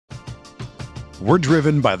We're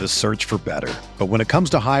driven by the search for better. But when it comes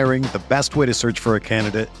to hiring, the best way to search for a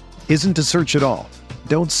candidate isn't to search at all.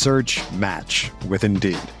 Don't search, match with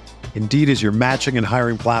Indeed. Indeed is your matching and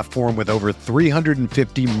hiring platform with over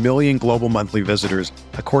 350 million global monthly visitors,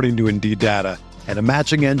 according to Indeed data, and a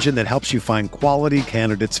matching engine that helps you find quality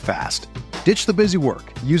candidates fast. Ditch the busy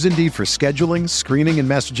work. Use Indeed for scheduling, screening, and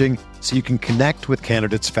messaging so you can connect with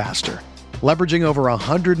candidates faster. Leveraging over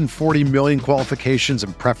 140 million qualifications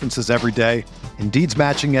and preferences every day, Indeed's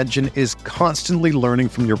matching engine is constantly learning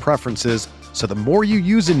from your preferences, so the more you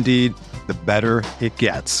use Indeed, the better it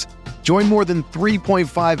gets. Join more than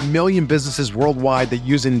 3.5 million businesses worldwide that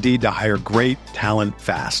use Indeed to hire great talent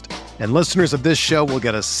fast. And listeners of this show will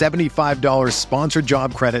get a $75 sponsored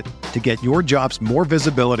job credit to get your jobs more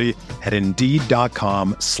visibility at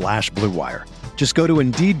Indeed.com/Blue Wire. Just go to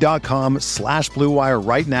Indeed.com/Blue Wire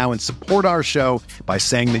right now and support our show by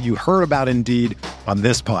saying that you heard about Indeed on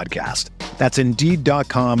this podcast. That's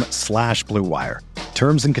Indeed.com/Blue Wire.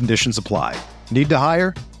 Terms and conditions apply. Need to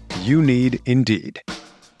hire? You need Indeed.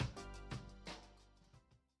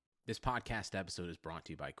 This podcast episode is brought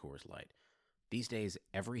to you by Coors Light. These days,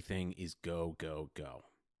 everything is go, go, go.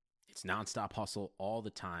 It's nonstop hustle all the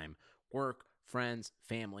time. Work, friends,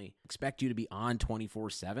 family expect you to be on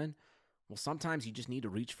 24/7. Well, sometimes you just need to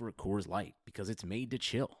reach for a Coors Light because it's made to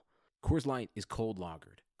chill. Coors Light is cold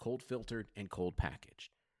lagered, cold filtered, and cold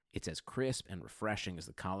packaged. It's as crisp and refreshing as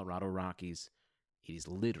the Colorado Rockies. It is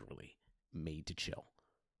literally made to chill.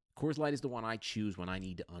 Coors Light is the one I choose when I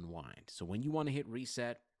need to unwind. So when you want to hit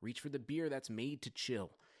reset, reach for the beer that's made to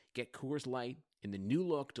chill. Get Coors Light in the new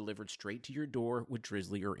look delivered straight to your door with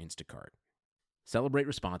Drizzly or Instacart. Celebrate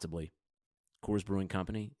responsibly. Coors Brewing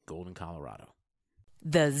Company, Golden, Colorado.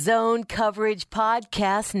 The Zone Coverage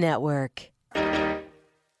Podcast Network.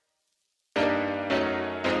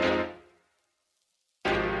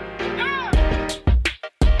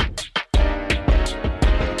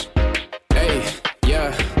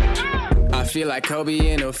 I feel like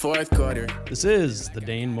Kobe in the fourth quarter. This is the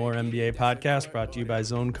Dane Moore NBA podcast brought to you by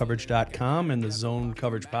ZoneCoverage.com and the Zone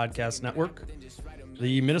Coverage Podcast Network.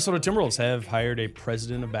 The Minnesota Timberwolves have hired a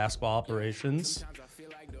president of basketball operations.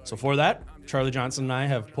 So for that, Charlie Johnson and I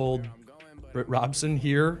have pulled Britt Robson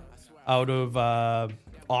here out of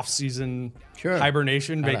off-season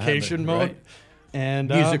hibernation, vacation mode. Right. And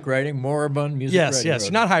music writing, moribund music writing.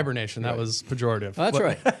 Yes, not hibernation. That was pejorative. Oh, that's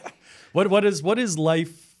right. What is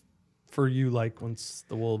life for you like once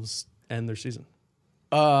the Wolves end their season?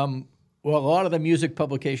 Well, a lot of the music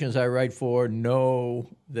publications I write for know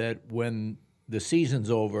that when the season's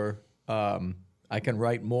over, I can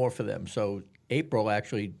write more for them. So April,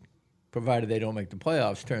 actually, provided they don't make the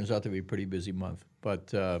playoffs, turns out to be a pretty busy month.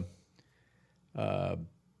 But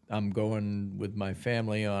I'm going with my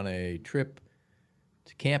family on a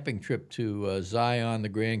camping trip to Zion, the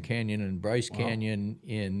Grand Canyon, and Bryce Canyon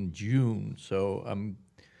in June. So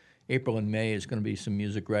April and May is going to be some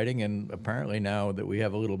music writing, and apparently now that we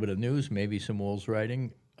have a little bit of news, maybe some Wolves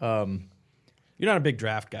writing. You're not a big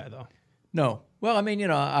draft guy, though. No. Well, I mean,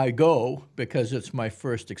 I go because it's my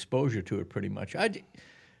first exposure to it pretty much.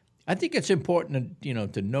 I think it's important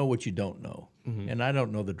to know what you don't know. Mm-hmm. And I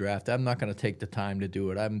don't know the draft. I'm not going to take the time to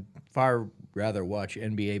do it. I'm far rather watch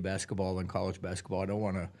NBA basketball than college basketball. I don't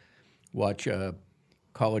want to watch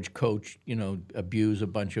college coach, abuse a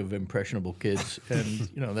bunch of impressionable kids. And,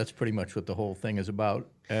 that's pretty much what the whole thing is about.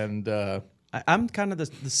 And I'm kind of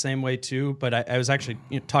the same way, too. But I was actually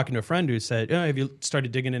talking to a friend who said, have you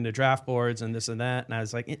started digging into draft boards and this and that? And I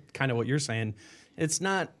was like, kind of what you're saying. It's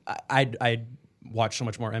not I watch so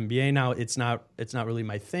much more NBA now. It's not really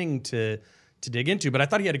my thing to dig into. But I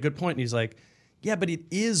thought he had a good point. And he's like, yeah, but it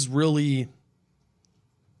is one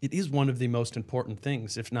of the most important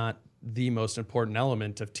things, if not the most important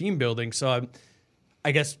element of team building. So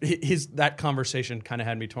I guess that conversation kind of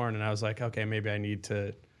had me torn, and I was like, okay, maybe I need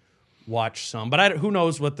to watch some. But who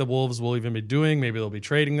knows what the Wolves will even be doing? Maybe they'll be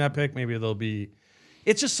trading that pick. Maybe they'll be.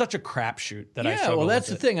 It's just such a crapshoot that I struggle. Yeah, well, that's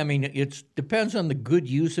with the thing. I mean, it depends on the good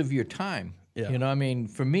use of your time. Yeah.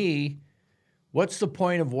 For me, what's the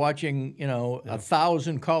point of watching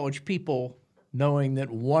 1,000 college people knowing that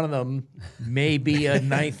one of them may be a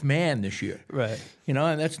ninth man this year? Right.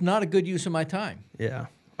 And that's not a good use of my time. Yeah.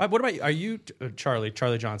 What about you? Are you, Charlie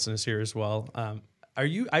Johnson is here as well. Are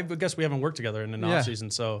you, I guess we haven't worked together in an off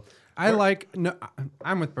season, so.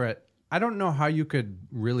 I'm with Britt. I don't know how you could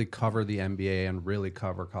really cover the NBA and really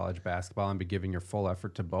cover college basketball and be giving your full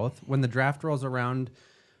effort to both. When the draft rolls around,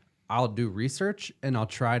 I'll do research and I'll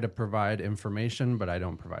try to provide information, but I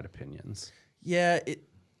don't provide opinions. Yeah,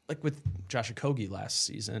 like with Josh Okogie last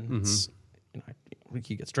season, it's,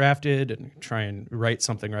 he gets drafted and try and write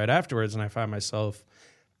something right afterwards. And I find myself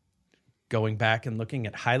going back and looking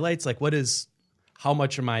at highlights. Like, how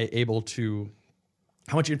much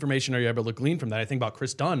information are you able to glean from that? I think about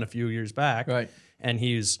Chris Dunn a few years back. Right. And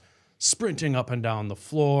he's sprinting up and down the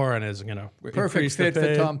floor and is going to perfect fit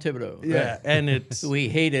for Tom Thibodeau. Yeah. Right. And it's who he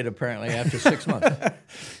hated apparently after 6 months.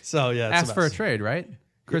 So, yeah. Asked for a trade, right?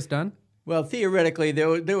 Chris Dunn? Well, theoretically,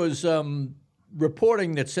 there was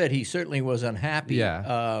reporting that said he certainly was unhappy,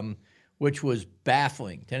 which was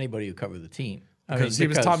baffling to anybody who covered the team. Because he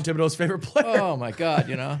was Tom Thibodeau's favorite player. Oh, my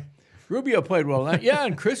God, Rubio played well.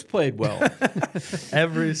 And Chris played well.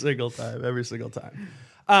 Every single time.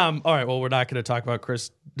 All right, well, we're not going to talk about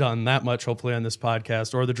Chris Dunn that much, hopefully, on this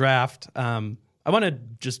podcast or the draft. I want to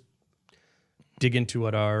just dig into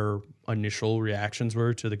what our initial reactions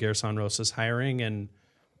were to the Gersson Rosas hiring. And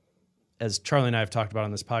as Charlie and I have talked about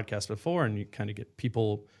on this podcast before, and you kind of get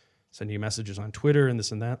people sending you messages on Twitter and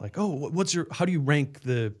this and that, like, oh, how do you rank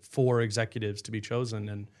the 4 executives to be chosen?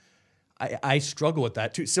 And I struggle with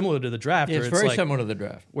that too, similar to the draft. Yeah, it's very similar to the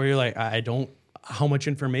draft. Where you're like, how much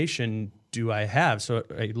information do I have? So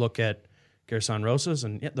I look at Gersson Rosas,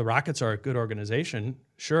 and the Rockets are a good organization,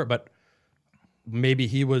 sure, but maybe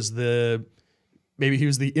he was the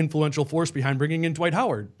influential force behind bringing in Dwight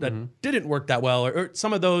Howard that didn't work that well, or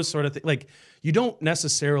some of those sort of things. Like, you don't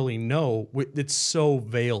necessarily know. It's so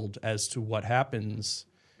veiled as to what happens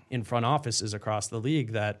in front offices across the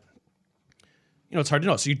league that, it's hard to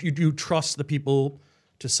know. So you trust the people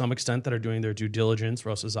to some extent that are doing their due diligence.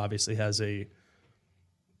 Rosas obviously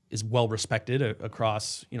is well respected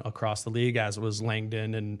across the league, as was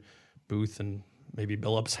Langdon and Booth and maybe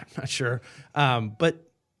Billups. I'm not sure,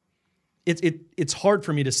 but it's hard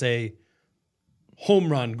for me to say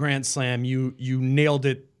home run, grand slam. You nailed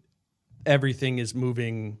it. Everything is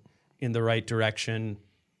moving in the right direction,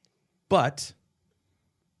 but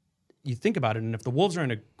you think about it, and if the Wolves are in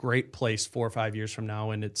a great place 4 or 5 years from now,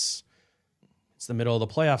 and it's the middle of the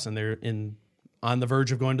playoffs, and they're on the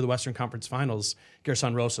verge of going to the Western Conference Finals,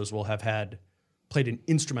 Gersson Rosas will have played an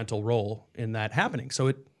instrumental role in that happening. So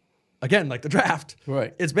it, again, like the draft,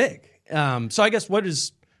 right? It's big. So I guess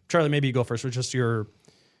Charlie, maybe you go first. What's just your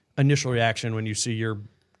initial reaction when you see your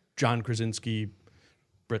John Krasinski,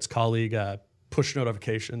 Britt's colleague, push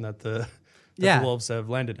notification that the Wolves have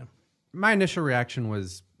landed him? My initial reaction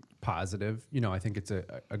was positive. I think it's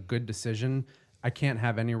a good decision. I can't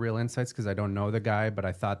have any real insights because I don't know the guy, but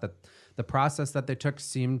I thought that the process that they took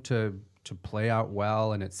seemed to play out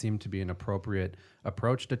well, and it seemed to be an appropriate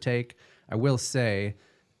approach to take. I will say,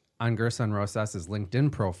 on Gersson Rosas'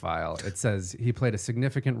 LinkedIn profile, it says he played a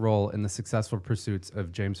significant role in the successful pursuits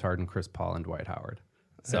of James Harden, Chris Paul, and Dwight Howard.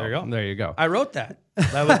 So there you go. I wrote that.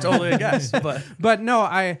 That was totally a guess. But no,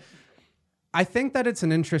 I think that it's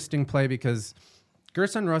an interesting play because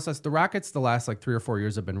Gersson Rosas, the Rockets, the last 3 or 4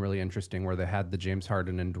 years have been really interesting, where they had the James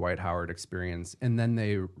Harden and Dwight Howard experience, and then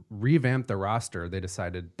they revamped the roster. They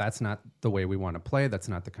decided that's not the way we want to play. That's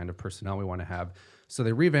not the kind of personnel we want to have. So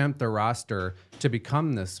they revamped their roster to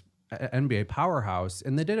become this NBA powerhouse,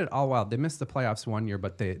 and they did it all while they missed the playoffs 1 year,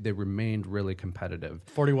 but they remained really competitive.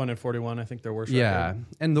 41-41, I think their worst record.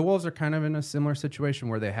 And the Wolves are kind of in a similar situation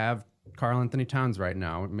where they have Karl Anthony Towns right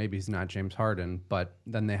now. Maybe he's not James Harden, but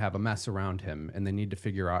then they have a mess around him, and they need to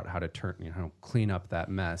figure out how to clean up that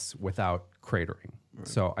mess without cratering. Right.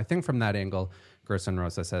 So I think from that angle, Gersson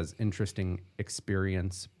Rosas has interesting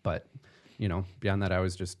experience, but beyond that, I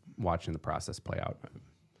was just watching the process play out.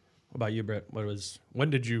 What about you, Britt? When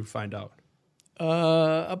did you find out?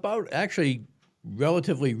 About actually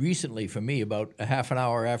relatively recently for me, about a half an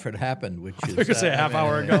hour after it happened, which is... I was going to say a half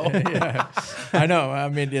hour ago. Yeah, I know. I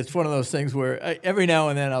mean, it's one of those things where every now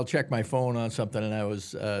and then I'll check my phone on something, and I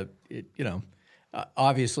was,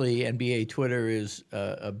 obviously NBA Twitter is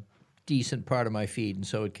a decent part of my feed, and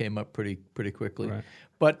so it came up pretty quickly. Right.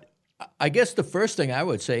 But I guess the first thing I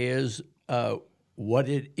would say is what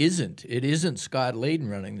it isn't. It isn't Scott Layden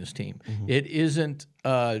running this team. Mm-hmm. It isn't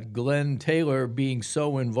Glenn Taylor being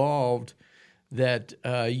so involved that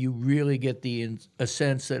you really get a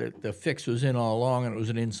sense that the fix was in all along and it was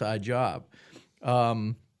an inside job.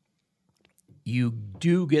 You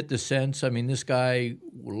do get the sense, this guy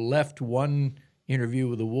left one interview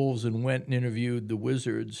with the Wolves and went and interviewed the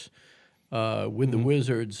Wizards, the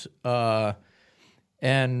Wizards.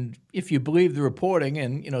 And if you believe the reporting,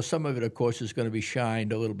 and some of it, of course, is going to be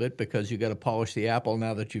shined a little bit because you got to polish the apple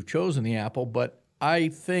now that you've chosen the apple. But I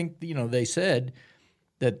think, they said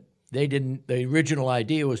that the original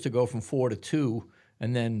idea was to go from 4 to 2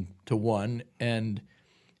 and then to 1. And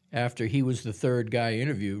after he was the third guy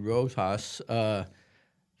interviewed, Rosas, that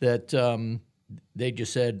they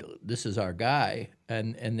just said, this is our guy.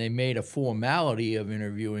 and they made a formality of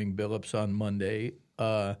interviewing Billups on Monday,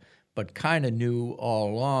 but kind of knew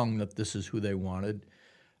all along that this is who they wanted.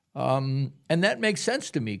 And that makes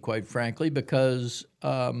sense to me, quite frankly, because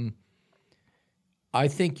I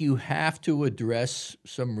think you have to address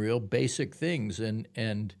some real basic things,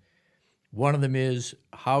 and one of them is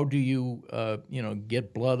how do you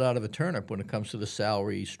get blood out of a turnip when it comes to the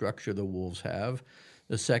salary structure the Wolves have.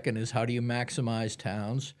 The second is how do you maximize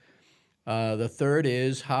Towns. The third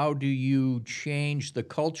is how do you change the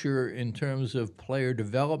culture in terms of player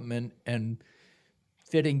development and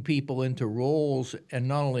fitting people into roles, and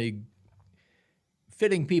not only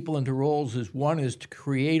fitting people into roles is one is to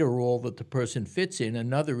create a role that the person fits in,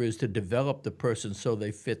 another is to develop the person so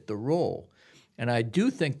they fit the role. And I do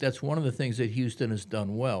think that's one of the things that Houston has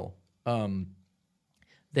done well.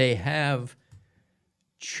 They have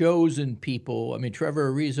chosen people. I mean,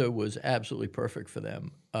 Trevor Ariza was absolutely perfect for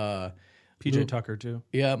them. PJ Tucker too.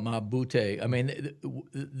 Yeah, Mabute. I mean,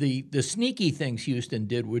 the sneaky things Houston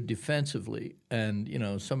did were defensively, and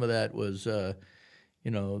some of that was, they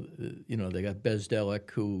got Bezdelek,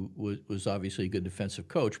 who was obviously a good defensive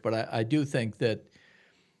coach. But I do think that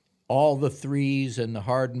all the threes and the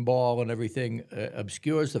Harden ball and everything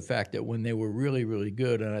obscures the fact that when they were really, really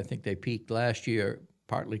good, and I think they peaked last year,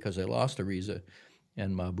 partly because they lost Ariza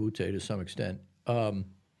and Mabute to some extent,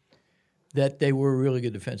 that they were a really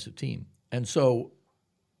good defensive team. And so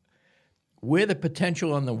where the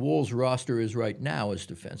potential on the Wolves roster is right now is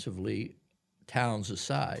defensively, Towns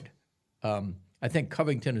aside. I think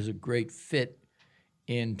Covington is a great fit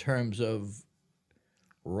in terms of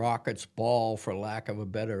Rockets ball, for lack of a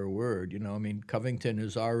better word. Covington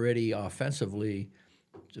is already offensively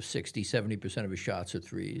 60, 70% of his shots are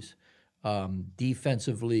threes.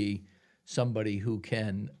 Defensively, somebody who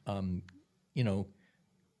can,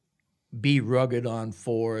 be rugged on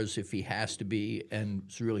fours if he has to be, and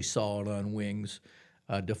is really solid on wings,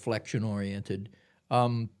 deflection-oriented.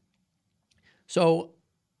 So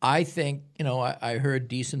I think, I heard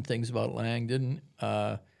decent things about Langdon,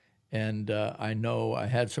 and I know I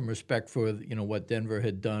had some respect for, what Denver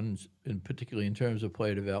had done, particularly in terms of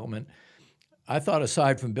player development. I thought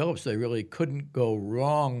aside from Billups, they really couldn't go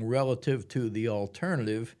wrong relative to the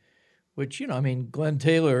alternative, which, Glenn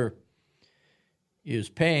Taylor is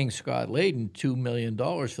paying Scott Layden $2 million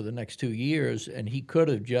for the next 2 years, and he could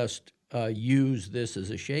have just used this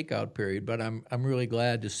as a shakeout period. But I'm really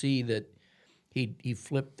glad to see that he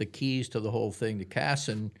flipped the keys to the whole thing to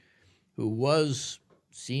Casson, who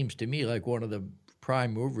seems to me like one of the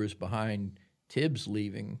prime movers behind Tibbs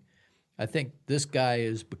leaving. I think this guy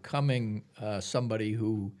is becoming somebody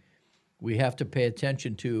who we have to pay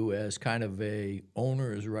attention to as kind of a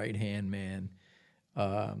owner's right-hand man.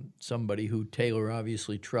 Somebody who Taylor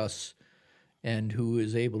obviously trusts and who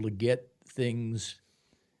is able to get things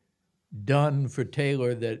done for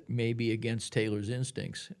Taylor that may be against Taylor's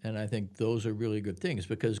instincts. And I think those are really good things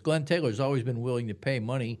because Glenn Taylor's always been willing to pay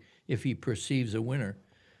money if he perceives a winner.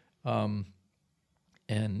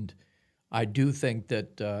 And I do think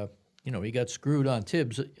that, he got screwed on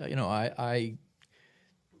Tibbs. I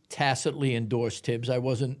tacitly endorsed Tibbs.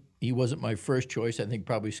 He wasn't my first choice. I think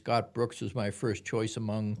probably Scott Brooks was my first choice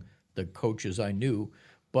among the coaches I knew.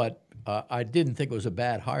 But I didn't think it was a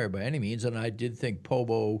bad hire by any means, and I did think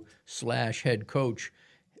Pobo/head coach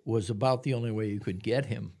was about the only way you could get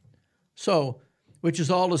him. So, which is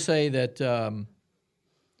all to say that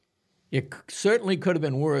it certainly could have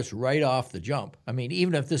been worse right off the jump. I mean,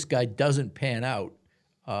 even if this guy doesn't pan out,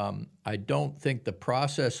 I don't think the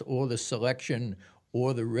process or the selection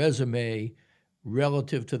or the resume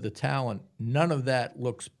relative to the talent, none of that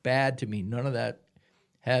looks bad to me. None of that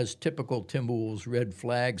has typical Timberwolves red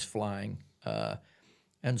flags flying.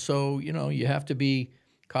 And so, you have to be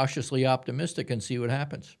cautiously optimistic and see what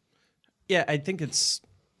happens. Yeah, I think it's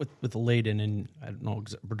with Layden, and I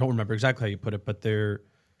don't remember exactly how you put it, but there's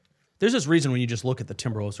this reason when you just look at the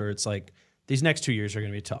Timberwolves where it's like these next 2 years are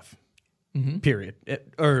going to be tough, period.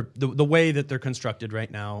 Or the way that they're constructed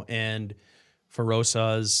right now. And for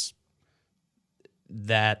Rosas,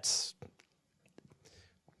 that's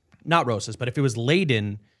not Rosas, but if it was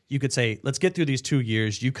Layden, you could say, let's get through these 2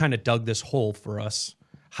 years. You kind of dug this hole for us.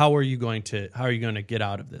 How are you going to get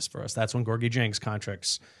out of this for us? That's when Gorgie Jang's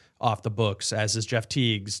contract's off the books, as is Jeff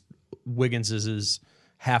Teague's. Wiggins is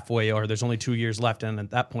halfway, or there's only 2 years left, and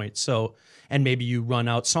at that point, and maybe you run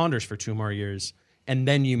out Saunders for 2 more years, and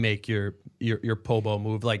then you make your Pobo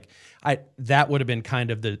move. That would have been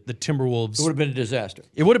kind of the Timberwolves. It would have been a disaster.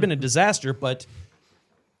 It would have been a disaster, but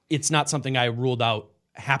it's not something I ruled out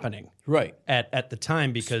happening right at the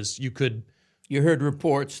time because you heard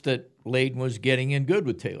reports that Layden was getting in good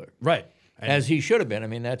with Taylor. Right. As he should have been. I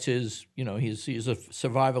mean, that's his, he's a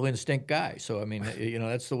survival instinct guy. So, I mean,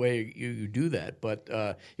 that's the way you do that. But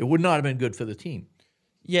it would not have been good for the team.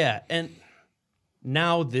 Yeah, and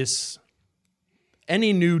now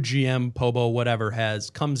any new GM, Pobo, whatever,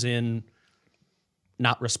 comes in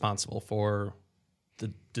not responsible for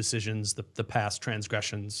the decisions, the past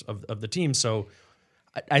transgressions of the team. So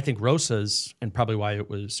I think Rosas, and probably why it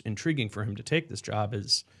was intriguing for him to take this job,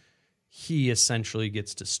 is he essentially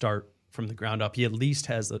gets to start from the ground up. He at least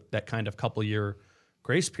has that kind of couple-year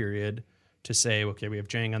grace period to say, okay, we have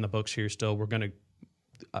Jang on the books here still.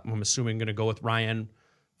 I'm assuming, going to go with Ryan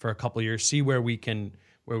for a couple of years, see where we can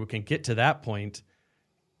get to that point,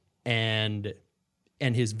 and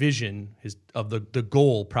his vision of the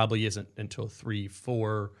goal probably isn't until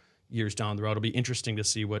 3-4 years down the road. It'll be interesting to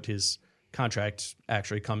see what his contract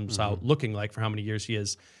actually comes out looking like, for how many years he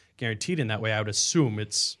is guaranteed in that way. I would assume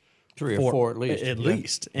it's 3 or 4 at least. At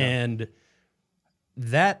least. Yeah. And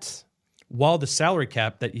that, while the salary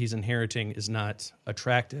cap that he's inheriting is not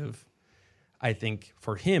attractive, I think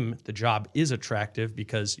for him, the job is attractive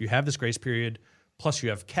because you have this grace period, plus you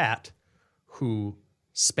have Cat, who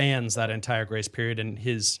spans that entire grace period, and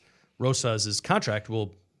Rosas' contract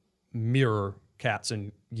will mirror Cat's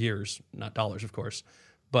in years, not dollars, of course.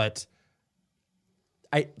 But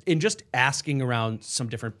in just asking around some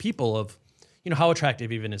different people of, how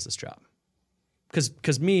attractive even is this job?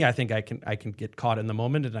 Because me, I think I can get caught in the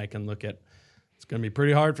moment, and I can look at, it's going to be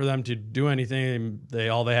pretty hard for them to do anything.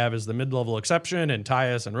 All they have is the mid-level exception and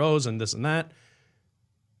Tyus and Rose and this and that.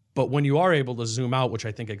 But when you are able to zoom out, which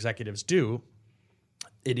I think executives do,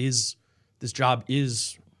 this job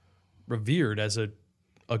is revered as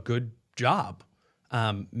a good job.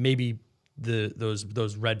 Maybe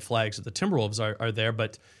those red flags of the Timberwolves are there,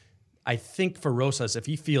 but I think for Rosas, if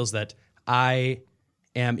he feels that I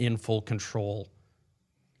am in full control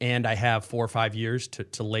and I have 4 or 5 years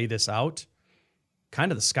to lay this out,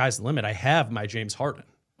 kind of the sky's the limit. I have my James Harden.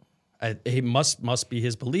 It must be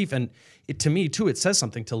his belief. And to me, too, it says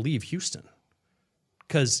something to leave Houston,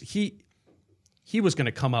 because he was going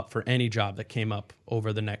to come up for any job that came up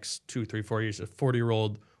over the next 2, 3, 4 years. A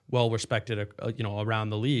 40-year-old, well-respected, around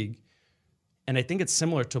the league. And I think it's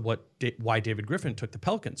similar to why David Griffin took the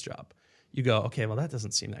Pelicans job. You go, okay, well, that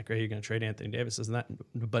doesn't seem that great. You're going to trade Anthony Davis, isn't that?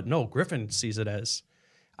 But no, Griffin sees it as,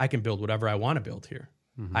 I can build whatever I want to build here.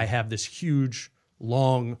 Mm-hmm. I have this huge,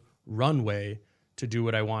 long runway to do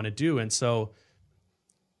what I want to do. And so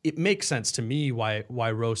it makes sense to me why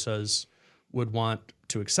Rosas would want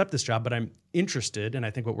to accept this job. But I'm interested, and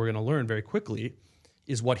I think what we're going to learn very quickly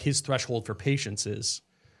is what his threshold for patience is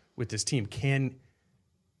with this team. Can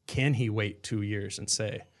he wait 2 years and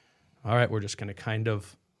say, all right, we're just going to kind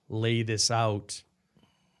of lay this out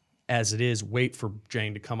as it is, wait for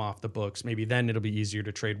Jang to come off the books. Maybe then it'll be easier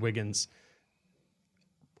to trade Wiggins.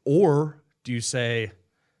 Or do you say,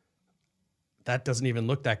 that doesn't even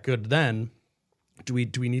look that good then? Do we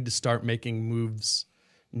need to start making moves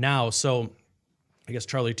now? So I guess,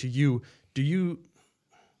 Charlie, to you,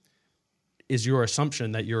 is your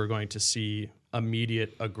assumption that you're going to see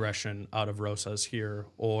immediate aggression out of Rosas here?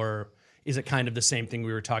 Or is it kind of the same thing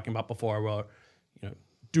we were talking about before, where,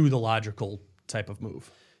 do the logical type of move?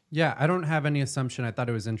 Yeah, I don't have any assumption. I thought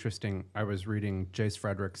it was interesting. I was reading Jace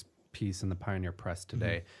Frederick's piece in the Pioneer Press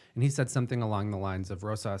today, and he said something along the lines of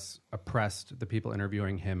Rosas oppressed the people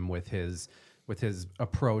interviewing him with his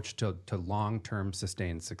approach to long-term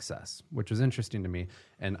sustained success, which was interesting to me.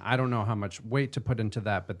 And I don't know how much weight to put into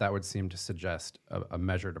that, but that would seem to suggest a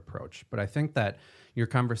measured approach. But I think that your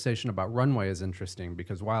conversation about runway is interesting,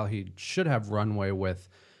 because while he should have runway with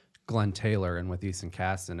Glenn Taylor and with Eason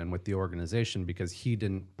Casson and with the organization, because he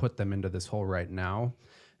didn't put them into this hole right now,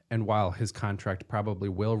 and while his contract probably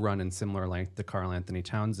will run in similar length to Karl Anthony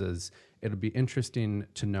Towns', it'll be interesting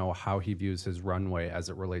to know how he views his runway as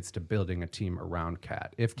it relates to building a team around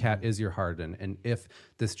Cat. If Cat is your Harden, and if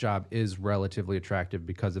this job is relatively attractive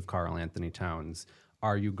because of Karl Anthony Towns,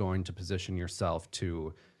 are you going to position yourself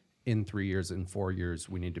to, in 3 years, in 4 years,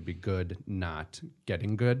 we need to be good, not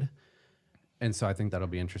getting good? And so I think that'll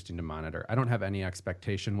be interesting to monitor. I don't have any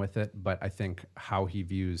expectation with it, but I think how he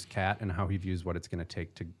views Cat and how he views what it's going to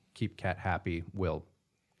take to keep Cat happy will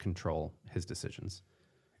control his decisions.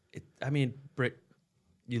 Britt,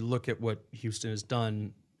 you look at what Houston has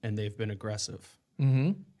done, and they've been aggressive.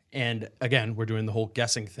 Mm-hmm. And again, we're doing the whole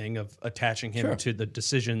guessing thing of attaching him to the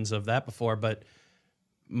decisions of that before. But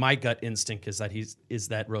my gut instinct is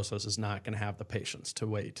that Rosas is not going to have the patience to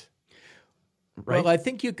wait. Right? Well, I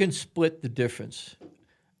think you can split the difference.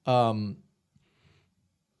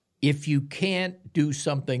 if you can't do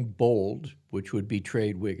something bold, which would be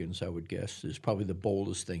trade Wiggins, I would guess, is probably the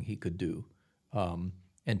boldest thing he could do,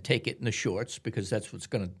 and take it in the shorts, because that's what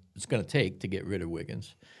it's gonna take to get rid of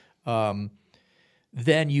Wiggins.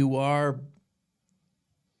 Then you are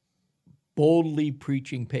boldly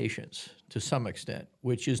preaching patience to some extent,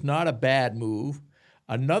 which is not a bad move.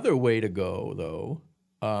 Another way to go, though,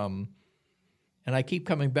 and I keep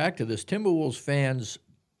coming back to this, Timberwolves fans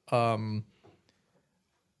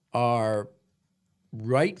are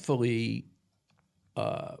rightfully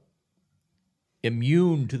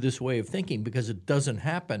immune to this way of thinking because it doesn't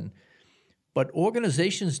happen. But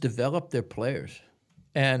organizations develop their players.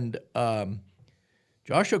 And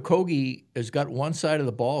Josh Okogie has got one side of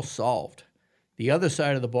the ball solved. The other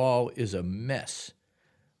side of the ball is a mess.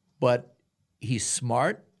 But he's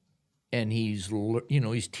smart and he's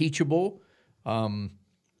teachable. The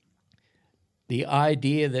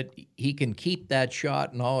idea that he can keep that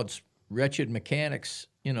shot and all its wretched mechanics,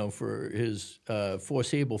 for his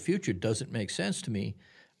foreseeable future doesn't make sense to me.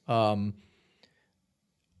 I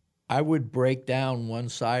would break down one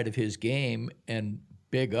side of his game and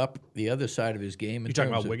big up the other side of his game. You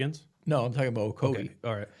talking about Wiggins? No, I'm talking about Okogie. Okay.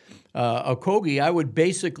 All right. Okogie, I would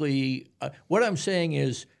basically what I'm saying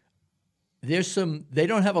is they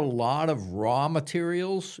don't have a lot of raw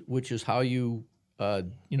materials, which is how you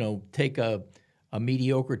take a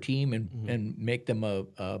mediocre team and make them a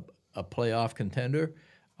playoff contender.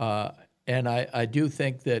 And I do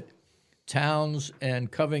think that Towns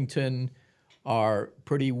and Covington are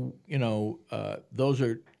pretty, those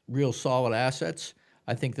are real solid assets.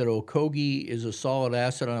 I think that Okogie is a solid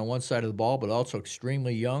asset on one side of the ball, but also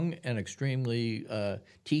extremely young and extremely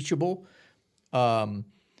teachable.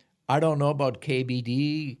 I don't know about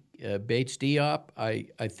KBD, Bates Diop.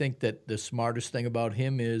 I think that the smartest thing about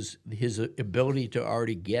him is his ability to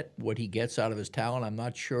already get what he gets out of his talent. I'm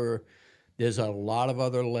not sure there's a lot of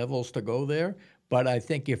other levels to go there, but I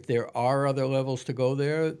think if there are other levels to go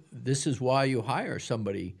there, this is why you hire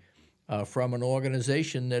somebody from an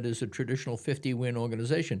organization that is a traditional 50-win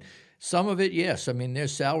organization. Some of it, yes. I mean, their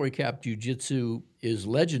salary cap jiu-jitsu is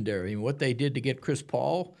legendary. I mean, what they did to get Chris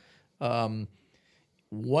Paul,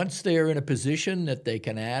 once they're in a position that they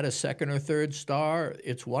can add a second or third star,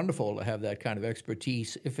 it's wonderful to have that kind of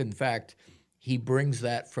expertise if, in fact, he brings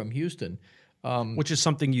that from Houston. Which is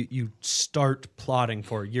something you start plotting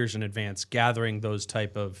for years in advance, gathering those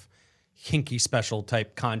type of hinky special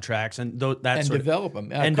type contracts and develop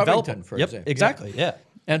them. And develop them, for example. Exactly, yeah.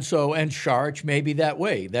 And Sharch may be that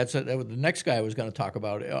way. That's the next guy I was going to talk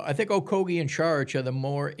about. I think Okogie and Sharch are the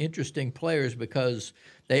more interesting players because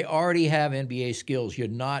they already have NBA skills. You're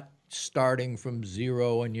not starting from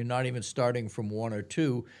zero, and you're not even starting from 1 or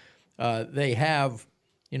 2. They have,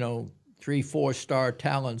 3-4 star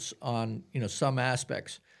talents on some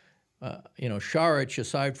aspects. Sharch,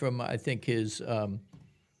 aside from I think his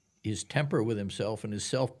temper with himself and his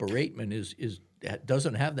self-beratement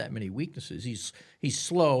doesn't have that many weaknesses. He's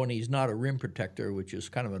slow and he's not a rim protector, which is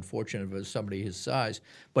kind of unfortunate for somebody his size.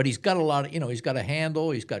 But he's got a lot of, he's got a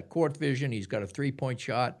handle, he's got court vision, he's got a 3-point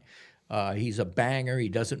shot. He's a banger. He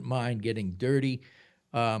doesn't mind getting dirty.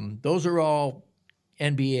 Those are all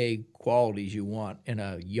NBA qualities you want in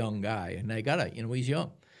a young guy, and they gotta, he's young.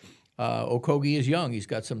 Okogie is young. He's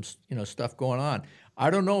got some, stuff going on. I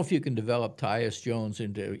don't know if you can develop Tyus Jones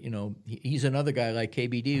into, he's another guy like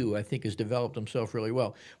KBD who I think has developed himself really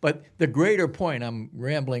well. But the greater point, I'm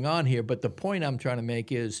rambling on here, but the point I'm trying to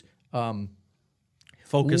make is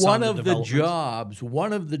focus one on of the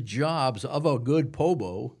jobs of a good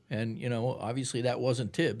Pobo, and, obviously that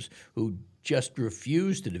wasn't Tibbs, who just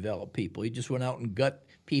refused to develop people. He just went out and got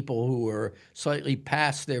people who were slightly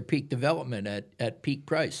past their peak development at peak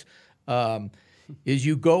price. Is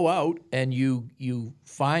you go out and you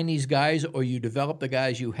find these guys, or you develop the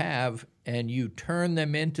guys you have, and you turn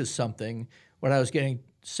them into something. What I was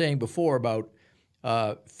saying before about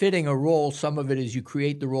fitting a role, some of it is you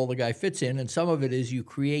create the role the guy fits in, and some of it is you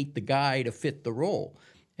create the guy to fit the role.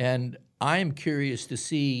 And I'm curious to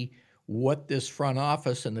see what this front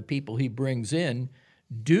office and the people he brings in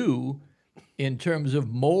do in terms of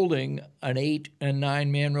molding an 8- and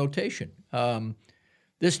 9-man rotation.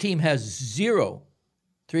 This team has 0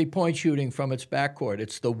 3-point shooting from its backcourt.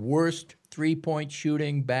 It's the worst 3-point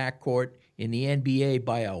shooting backcourt in the NBA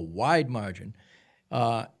by a wide margin.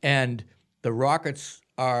 And the Rockets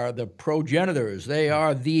are the progenitors. They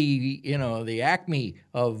are the acme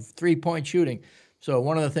of 3-point shooting. So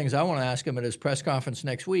one of the things I want to ask him at his press conference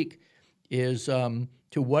next week is to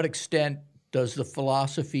what extent does the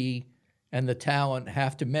philosophy and the talent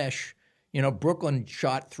have to mesh Brooklyn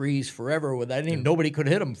shot threes forever. Nobody could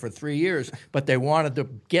hit them for 3 years, but they wanted to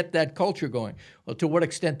get that culture going. Well, to what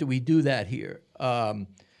extent do we do that here?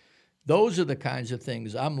 Those are the kinds of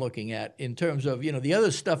things I'm looking at in terms of, the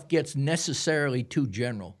other stuff gets necessarily too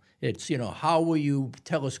general. It's, how will you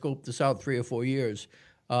telescope this out 3 or 4 years?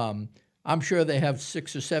 I'm sure they have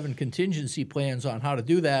 6 or 7 contingency plans on how to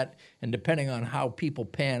do that, and depending on how people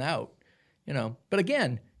pan out, But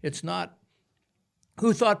again, it's not.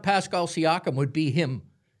 Who thought Pascal Siakam would be him?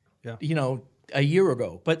 Yeah. A year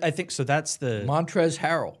ago. But I think so. That's the Montrezl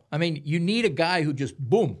Harrell. I mean, you need a guy who just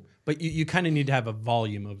boom. But you kind of need to have a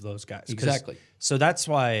volume of those guys. Exactly. So that's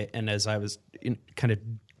why. And as I was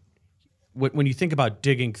when you think about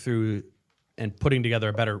digging through and putting together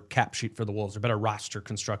a better cap sheet for the Wolves, or better roster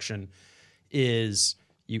construction, is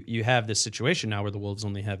you have this situation now where the Wolves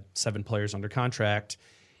only have 7 players under contract,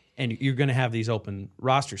 and you're going to have these open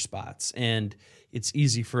roster spots. And it's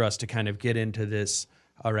easy for us to kind of get into this,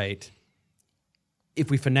 all right,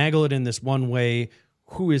 if we finagle it in this one way,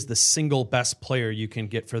 who is the single best player you can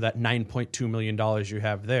get for that $9.2 million you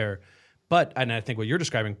have there? But, and I think what you're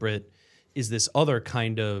describing, Britt, is this other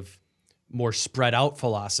kind of more spread out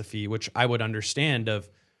philosophy, which I would understand of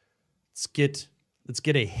let's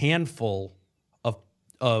get a handful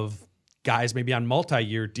of guys maybe on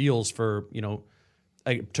multi-year deals for,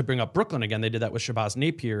 to bring up Brooklyn again, they did that with Shabazz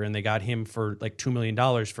Napier, and they got him for like $2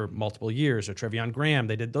 million for multiple years, or Trevion Graham.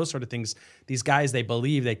 They did those sort of things. These guys, they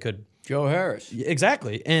believe they could. Joe Harris.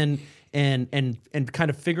 Exactly. And kind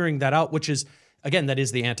of figuring that out, which is, again, that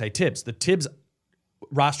is the anti-Tibbs. The Tibbs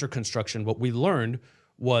roster construction, what we learned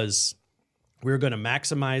was we're going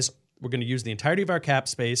to use the entirety of our cap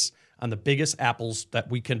space on the biggest apples that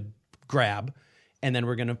we can grab, and then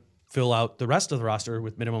we're going to fill out the rest of the roster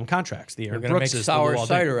with minimum contracts. The Aaron Brooks make sour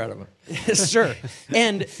cider out of it. Sure.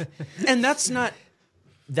 And that's not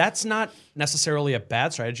necessarily a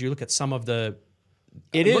bad strategy. You look at some of the.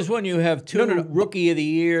 It is when you have 2 Rookie of the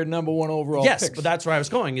Year, number 1 overall yes, picks. but that's where I was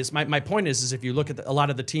going. Is my point is if you look at a lot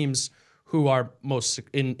of the teams who are most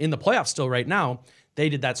in the playoffs still right now, they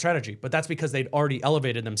did that strategy. But that's because they'd already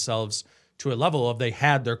elevated themselves to a level of they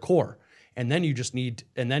had their core. And then you're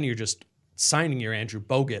just signing your Andrew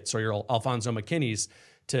Bogut's or your Alfonso McKinney's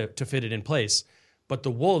to fit it in place. But the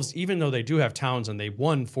Wolves, even though they do have Towns and they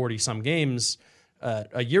won 40-some games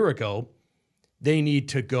a year ago, they need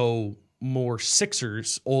to go more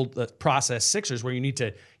Sixers, process Sixers, where you need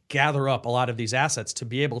to gather up a lot of these assets to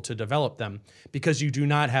be able to develop them, because you do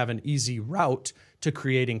not have an easy route to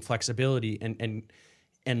creating flexibility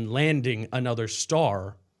and landing another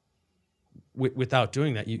star without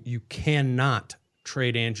doing that. You cannot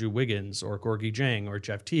trade Andrew Wiggins or Gorgie Jang or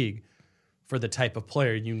Jeff Teague for the type of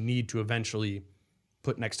player you need to eventually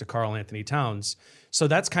put next to Karl Anthony Towns. So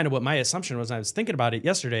that's kind of what my assumption was when I was thinking about it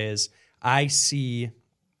yesterday is I see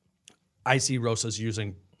Rosas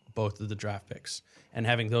using both of the draft picks and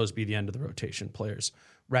having those be the end of the rotation players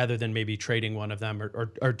rather than maybe trading one of them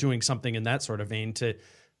or doing something in that sort of vein to,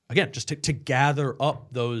 again, just to gather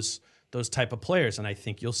up those type of players. And I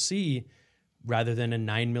think you'll see, rather than a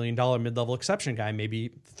 $9 million mid-level exception guy,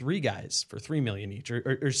 maybe 3 guys for $3 million each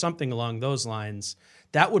or something along those lines.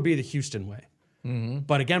 That would be the Houston way. Mm-hmm.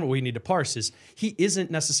 But again, what we need to parse is he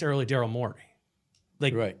isn't necessarily Daryl Morey.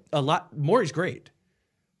 Morey's great,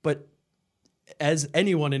 but as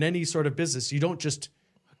anyone in any sort of business, you don't just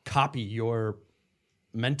copy your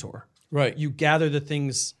mentor. Right. You gather the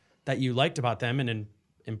things that you liked about them and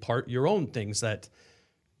impart your own things that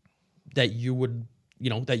you would,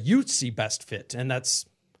 that you see best fit. And I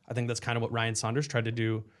think that's kind of what Ryan Saunders tried to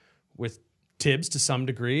do with Tibbs to some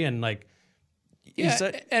degree. And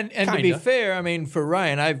and to be fair, I mean, for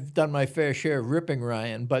Ryan, I've done my fair share of ripping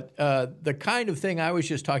Ryan, but the kind of thing I was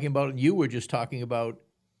just talking about and you were just talking about,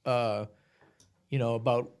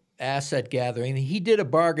 about asset gathering. He did a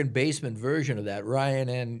bargain basement version of that, Ryan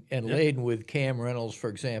and Layden with Cam Reynolds, for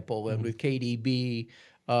example, and with KDB,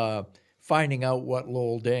 finding out what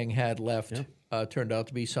Lowell Deng had left turned out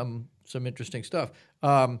to be some interesting stuff.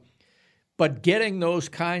 But getting those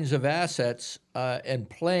kinds of assets and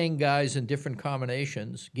playing guys in different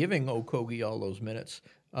combinations, giving Okogie all those minutes,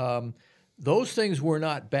 those things were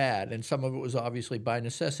not bad, and some of it was obviously by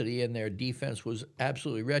necessity, and their defense was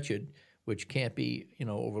absolutely wretched, which can't be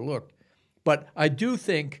overlooked. But I do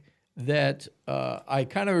think that I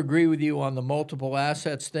kind of agree with you on the multiple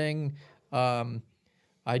assets thing.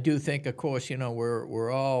 I do think, of course,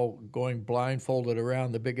 we're all going blindfolded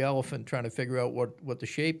around the big elephant trying to figure out what the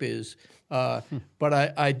shape is. But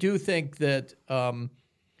I do think that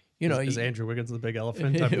is Andrew Wiggins the big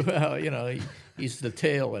elephant? Well, he's the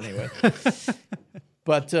tail anyway.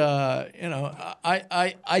 But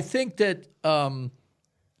I think that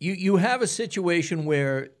you have a situation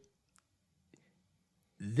where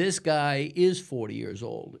this guy is 40 years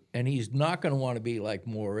old, and he's not going to want to be like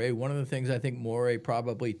Morey. One of the things I think Morey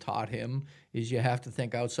probably taught him is you have to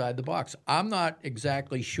think outside the box. I'm not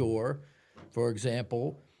exactly sure, for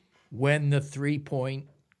example, when the three-point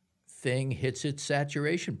thing hits its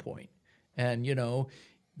saturation point. And,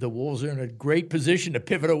 the Wolves are in a great position to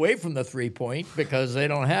pivot away from the three-point because they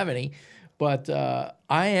don't have any. But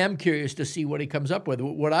I am curious to see what he comes up with.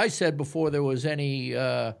 What I said before there was any...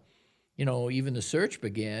 even the search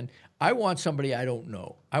began, I want somebody I don't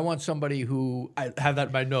know. I want somebody who... I have that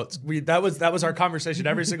in my notes. That was our conversation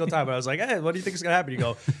every single time. I was like, hey, what do you think is going to happen? You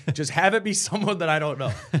go, just have it be someone that I don't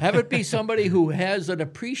know. Have it be somebody who has an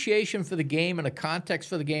appreciation for the game and a context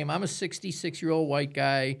for the game. I'm a 66-year-old white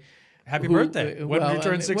guy. Happy birthday. When you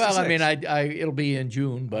turn 66? Well, I mean, it'll be in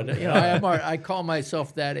June, but I call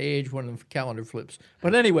myself that age when the calendar flips.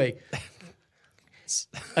 But anyway...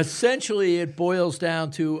 Essentially, it boils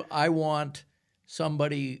down to I want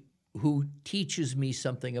somebody who teaches me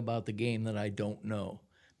something about the game that I don't know,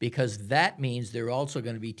 because that means they're also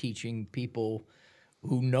going to be teaching people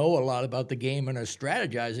who know a lot about the game and are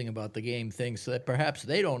strategizing about the game things that perhaps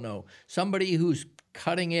they don't know. Somebody who's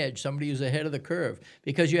cutting edge, somebody who's ahead of the curve,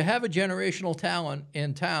 because you have a generational talent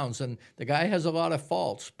in Towns, and the guy has a lot of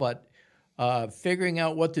faults, but figuring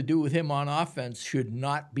out what to do with him on offense should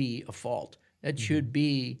not be a fault. That should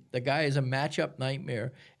be, the guy is a matchup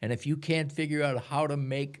nightmare, and if you can't figure out how to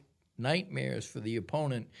make nightmares for the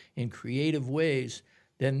opponent in creative ways,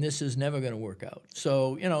 then this is never going to work out.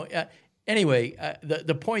 So, anyway,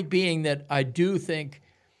 the point being that I do think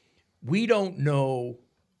we don't know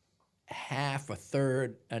half, a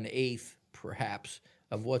third, an eighth, perhaps,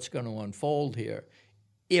 of what's going to unfold here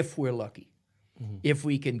if we're lucky. Mm-hmm. If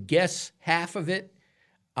we can guess half of it,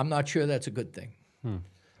 I'm not sure that's a good thing.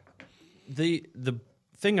 The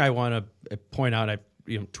thing I want to point out, I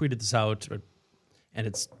tweeted this out, and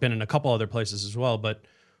it's been in a couple other places as well, but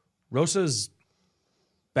Rosas'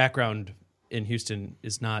 background in Houston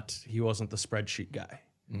he wasn't the spreadsheet guy.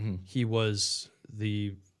 Mm-hmm. He was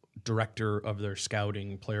the director of their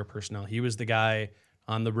scouting player personnel. He was the guy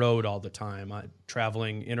on the road all the time,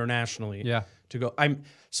 traveling internationally to go.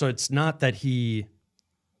 So it's not that he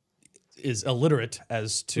is illiterate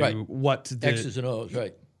as to what the X's and O's,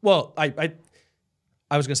 right. Well, I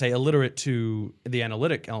was going to say illiterate to the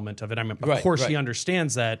analytic element of it. I mean, of course he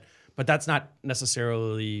understands that, but that's not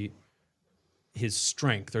necessarily his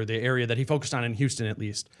strength or the area that he focused on in Houston, at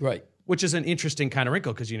least. Right. Which is an interesting kind of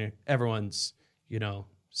wrinkle because everyone's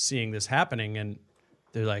seeing this happening and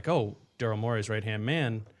they're like, oh, Daryl Morey's right-hand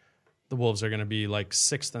man. The Wolves are going to be like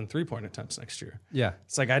 6th in three-point attempts next year. Yeah,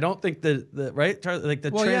 it's like I don't think the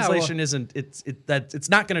translation isn't. It's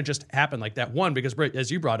not going to just happen like that. One, because Britt,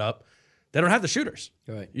 as you brought up, they don't have the shooters.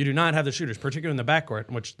 Right. You do not have the shooters, particularly in the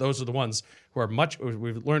backcourt, which those are the ones who are much.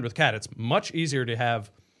 We've learned with Cat, it's much easier to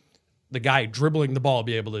have the guy dribbling the ball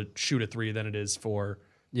be able to shoot a three than it is for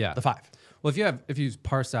the five. Well, if you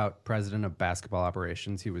parse out president of basketball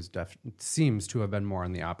operations, he was seems to have been more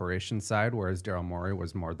on the operations side, whereas Daryl Morey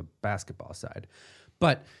was more the basketball side.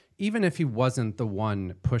 But even if he wasn't the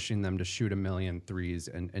one pushing them to shoot 1,000,000 threes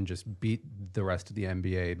and just beat the rest of the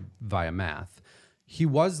NBA via math, he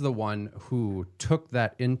was the one who took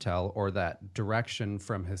that intel or that direction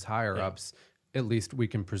from his higher ups, at least we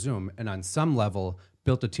can presume, and on some level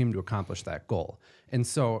built a team to accomplish that goal. And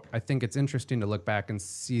so I think it's interesting to look back and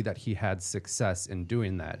see that he had success in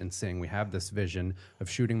doing that and saying we have this vision of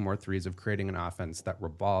shooting more threes, of creating an offense that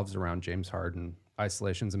revolves around James Harden,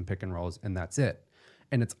 isolations and pick and rolls, and that's it.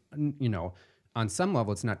 And it's, on some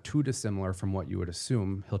level, it's not too dissimilar from what you would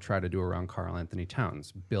assume he'll try to do around Karl Anthony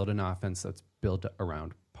Towns, build an offense that's built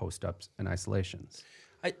around post-ups and isolations.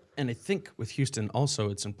 I think with Houston also,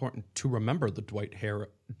 it's important to remember the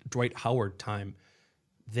Dwight Howard time.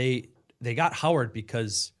 They got Howard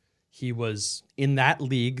because he was in that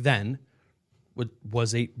league then,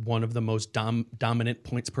 was one of the most dominant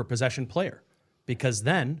points per possession player. Because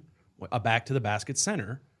then a back to the basket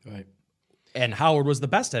center, right? And Howard was the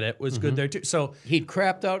best at it, was good there too. So he'd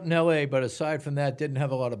crapped out in L.A., but aside from that, didn't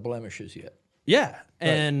have a lot of blemishes yet. Yeah,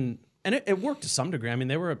 and it worked to some degree. I mean,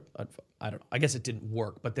 they were I don't know. I guess it didn't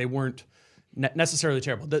work, but they weren't necessarily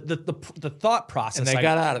terrible. The thought process, and they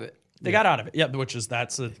got out of it. They got out of it, yeah. Which is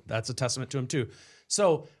that's a testament to him too.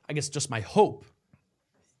 So I guess just my hope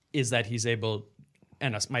is that he's able,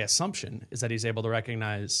 and my assumption is that he's able to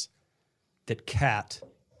recognize that Cat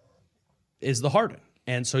is the Harden,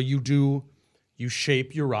 and so you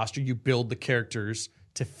shape your roster, you build the characters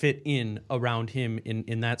to fit in around him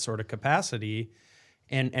in that sort of capacity,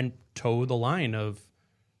 and toe the line of,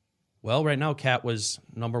 well, right now Cat was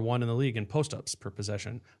number 1 in the league in post-ups per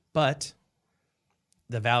possession, but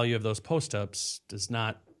the value of those post-ups does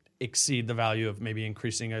not exceed the value of maybe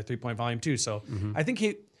increasing a three-point volume too. So I think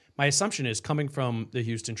my assumption is, coming from the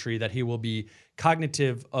Houston tree, that he will be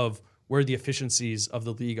cognitive of where the efficiencies of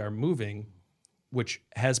the league are moving, which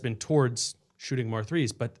has been towards shooting more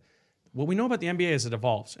threes. But what we know about the NBA is it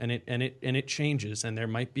evolves and it changes, and there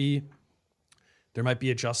might be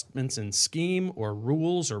adjustments in scheme or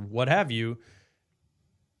rules or what have you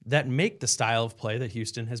that make the style of play that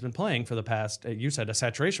Houston has been playing for the past, you said a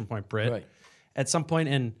saturation point, Britt, Right. at some point,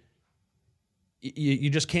 and you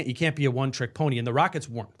just can't be a one-trick pony, and the Rockets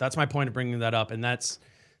weren't. That's my point of bringing that up, and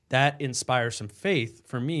that inspires some faith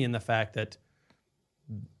for me in the fact that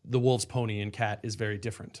the Wolves pony and Cat is very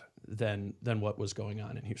different than what was going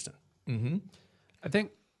on in Houston. Mm-hmm. I think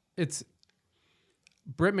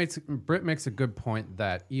Britt makes a good point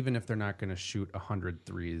that even if they're not going to shoot 100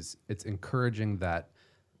 threes, it's encouraging that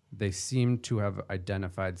they seem to have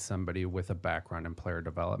identified somebody with a background in player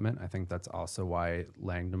development. I think that's also why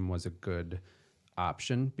Langdon was a good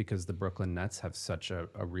option, because the Brooklyn Nets have such a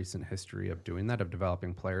recent history of doing that, of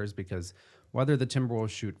developing players, because whether the Timberwolves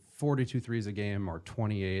shoot 42 threes a game or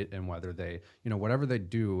 28, and whether they, whatever they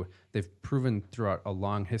do, they've proven throughout a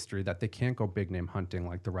long history that they can't go big name hunting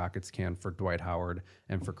like the Rockets can for Dwight Howard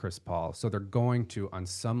and for Chris Paul. So they're going to, on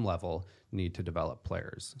some level, need to develop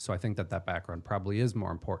players. So I think that background probably is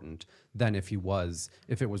more important than if it was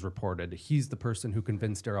reported he's the person who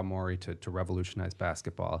convinced Daryl Morey to revolutionize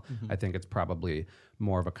basketball. I think it's probably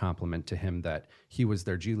more of a compliment to him that he was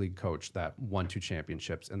their G League coach that won 2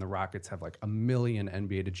 championships, and the Rockets have like 1 million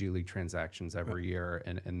NBA to G League transactions every year,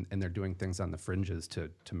 and they're doing things on the fringes to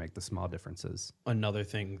make the small differences. Another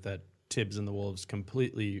thing that Tibbs and the Wolves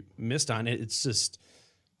completely missed on, it's just,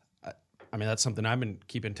 I mean, that's something I've been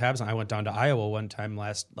keeping tabs on. I went down to Iowa one time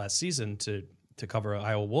last season to cover an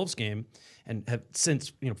Iowa Wolves game, and have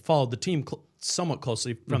since followed the team somewhat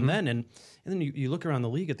closely from then. And then you look around the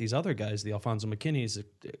league at these other guys, the Alfonso McKinneys,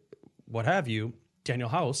 what have you, Daniel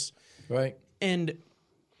House, Right. and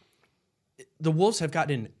the Wolves have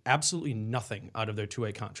gotten absolutely nothing out of their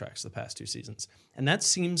 2-way contracts the past 2 seasons. And that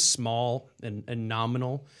seems small and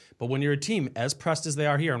nominal. But when you're a team as pressed as they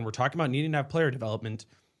are here, and we're talking about needing to have player development,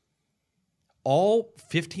 all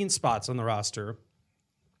 15 spots on the roster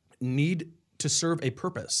need to serve a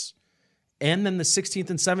purpose. And then the 16th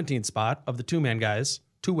and 17th spot of the two-way guys,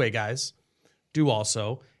 do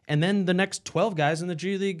also. And then the next 12 guys in the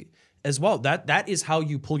G League as well. That is how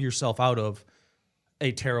you pull yourself out of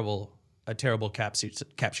a terrible cap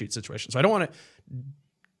sheet situation. So I don't want to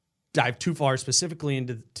dive too far specifically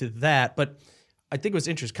into that, but I think it was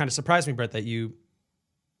interesting. Kind of surprised me, Brett, that you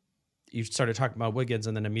started talking about Wiggins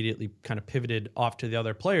and then immediately kind of pivoted off to the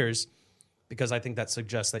other players, because I think that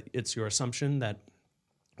suggests that it's your assumption that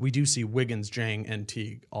we do see Wiggins, Jang, and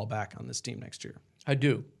Teague all back on this team next year. I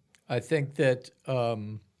do. I think that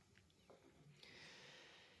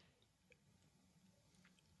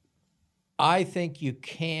I think you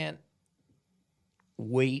can't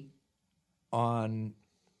wait on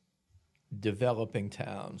developing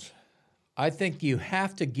Towns. I think you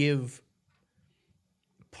have to give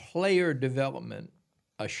player development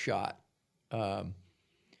a shot. The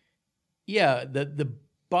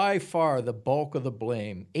by far the bulk of the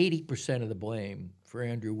blame, 80% of the blame for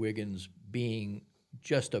Andrew Wiggins being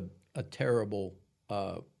just a terrible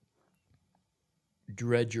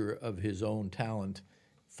dredger of his own talent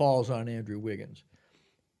falls on Andrew Wiggins.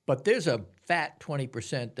 But there's a fat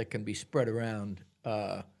 20% that can be spread around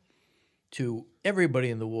to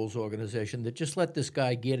everybody in the Wolves organization that just let this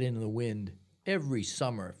guy get in the wind every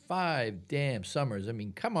summer, 5 damn summers. I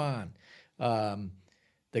mean, come on.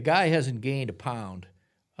 The guy hasn't gained a pound.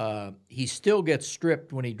 He still gets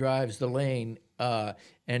stripped when he drives the lane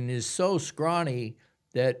and is so scrawny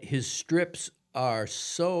that his strips are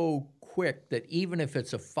so quick that even if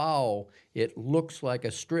it's a foul, it looks like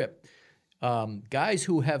a strip. Guys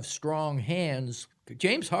who have strong hands,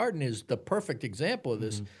 James Harden is the perfect example of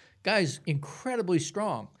this. Guy's incredibly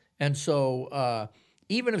strong. And so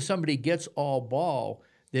even if somebody gets all ball,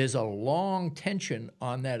 there's a long tension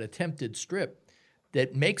on that attempted strip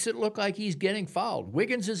that makes it look like he's getting fouled.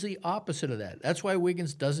 Wiggins is the opposite of that. That's why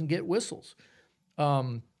Wiggins doesn't get whistles.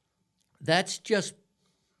 That's just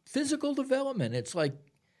physical development. It's like,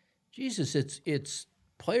 Jesus, it's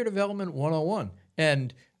player development 101.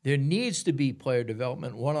 And there needs to be player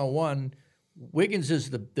development 101. Wiggins is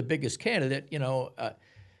the biggest candidate.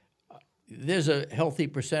 There's a healthy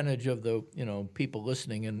percentage of the people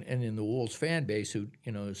listening and in the Wolves fan base who,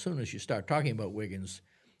 as soon as you start talking about Wiggins,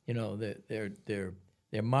 they're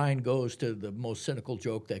their mind goes to the most cynical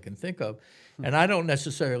joke they can think of. And I don't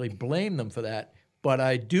necessarily blame them for that, but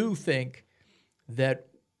I do think that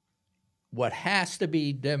what has to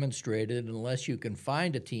be demonstrated, unless you can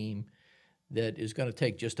find a team that is going to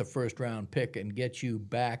take just a first-round pick and get you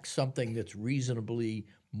back something that's reasonably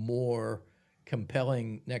more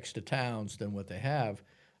compelling next to Towns than what they have,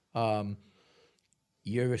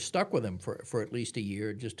 you're stuck with them for at least a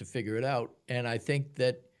year just to figure it out. And I think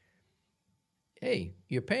that, hey,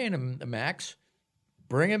 you're paying him the max.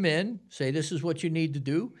 Bring him in. Say this is what you need to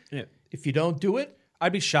do. Yeah. If you don't do it,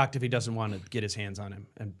 I'd be shocked if he doesn't want to get his hands on him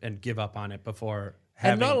and give up on it before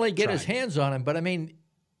having and not only get his tried. hands on him, but I mean,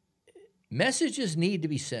 messages need to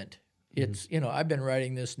be sent. It's, I've been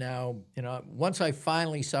writing this now, once I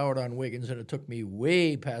finally soured on Wiggins, and it took me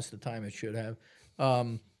way past the time it should have,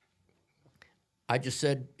 I just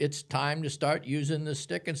said, it's time to start using the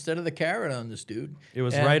stick instead of the carrot on this dude. It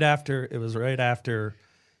was right after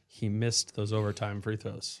he missed those overtime free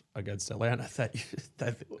throws against Atlanta.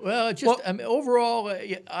 Overall,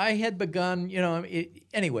 I had begun,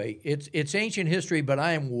 anyway, it's ancient history, but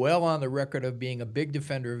I am well on the record of being a big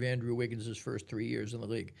defender of Andrew Wiggins' first 3 years in the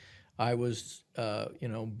league. I was,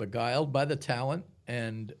 beguiled by the talent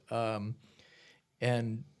and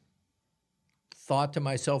thought to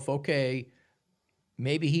myself, okay,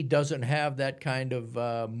 maybe he doesn't have that kind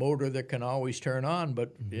of motor that can always turn on,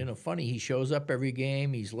 but funny, he shows up every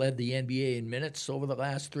game. He's led the NBA in minutes over the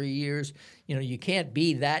last 3 years. You can't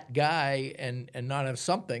be that guy and not have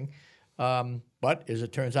something, but as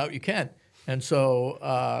it turns out, you can. And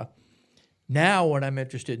so now what I'm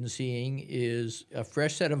interested in seeing is a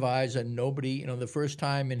fresh set of eyes and nobody, the first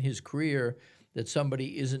time in his career that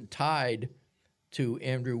somebody isn't tied to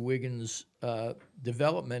Andrew Wiggins'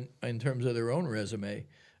 development in terms of their own resume.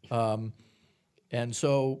 And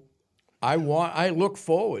so I look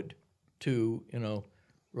forward to,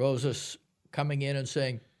 Rosas coming in and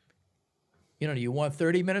saying, do you want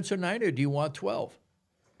 30 minutes a night or do you want 12?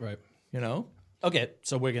 Right. Okay,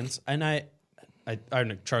 so Wiggins, and I don't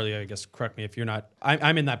know, Charlie, I guess, correct me if you're not.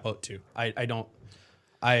 I'm in that boat too.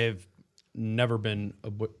 I've never been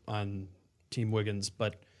on Team Wiggins,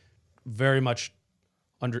 but very much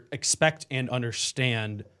expect and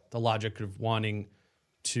understand the logic of wanting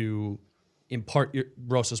to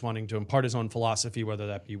Rosas wanting to impart his own philosophy, whether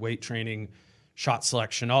that be weight training, shot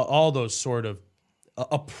selection, all those sort of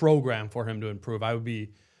a program for him to improve. I would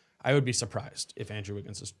be surprised if Andrew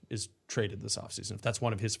Wiggins is traded this offseason, if that's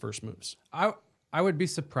one of his first moves. I would be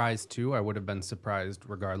surprised too. I would have been surprised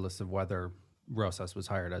regardless of whether Rosas was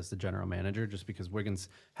hired as the general manager, just because Wiggins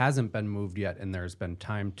hasn't been moved yet and there's been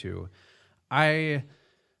time to.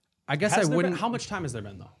 I guess I wouldn't. How much time has there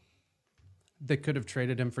been though? They could have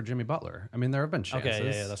traded him for Jimmy Butler. I mean, there have been chances. Okay,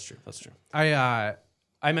 yeah, that's true. That's true. I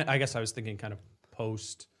guess I was thinking kind of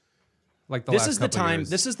post. Like this is the time. Years.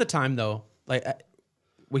 This is the time though. Like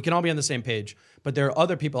we can all be on the same page, but there are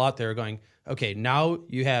other people out there going, okay, now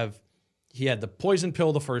he had the poison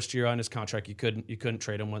pill the first year on his contract. You couldn't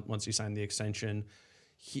trade him once he signed the extension.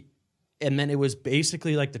 And then it was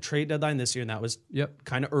basically like the trade deadline this year, and that was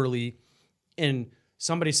kind of early. And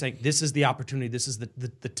somebody's saying this is the opportunity. This is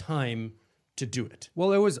the time to do it.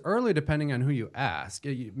 Well, it was early depending on who you ask.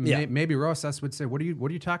 Maybe Rosas would say, "What are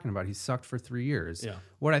you talking about? He sucked for 3 years." Yeah.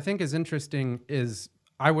 What I think is interesting is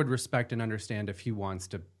I would respect and understand if he wants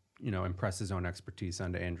to, impress his own expertise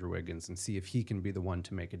onto Andrew Wiggins and see if he can be the one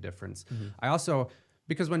to make a difference. Mm-hmm. I also,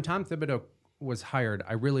 because when Tom Thibodeau was hired,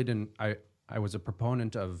 I really didn't. I was a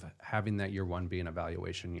proponent of having that year one be an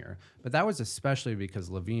evaluation year. But that was especially because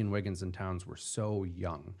Levine, Wiggins, and Towns were so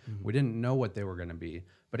young. Mm-hmm. We didn't know what they were going to be.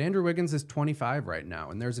 But Andrew Wiggins is 25 right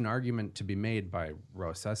now, and there's an argument to be made by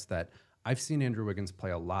Rosas that I've seen Andrew Wiggins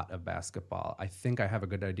play a lot of basketball. I think I have a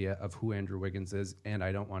good idea of who Andrew Wiggins is, and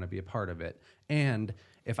I don't want to be a part of it. And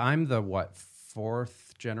if I'm the,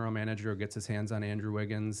 fourth general manager who gets his hands on Andrew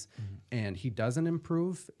Wiggins and he doesn't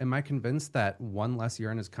improve, am I convinced that one less year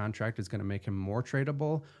in his contract is going to make him more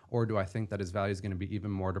tradable, or do I think that his value is going to be even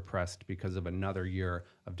more depressed because of another year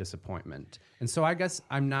of disappointment? And so I guess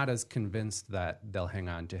I'm not as convinced that they'll hang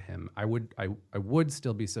on to him. I would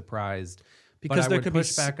still be surprised, because there could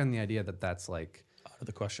push back on the idea that that's like out of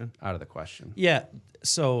the question. Out of the question. Yeah.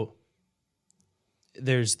 So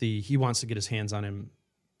there's he wants to get his hands on him,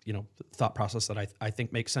 thought process that I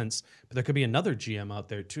think makes sense. But there could be another GM out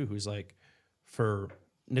there too who's like, for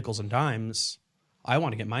nickels and dimes, I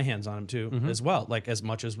want to get my hands on him too as well, like as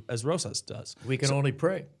much as Rosas does. We can only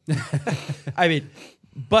pray. I mean,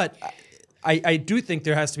 but I do think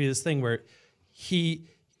there has to be this thing where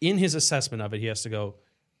in his assessment of it, he has to go,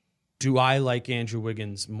 do I like Andrew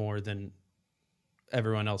Wiggins more than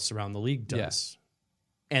everyone else around the league does?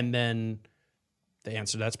 And then the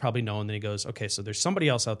answer to that's probably no. And then he goes, okay, so there's somebody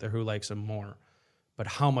else out there who likes him more, but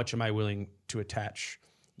how much am I willing to attach,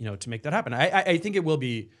 to make that happen? I think it will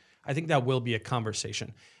be, I think that will be a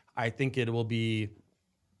conversation. I think it will be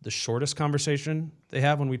the shortest conversation they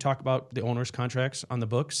have when we talk about the owners' contracts on the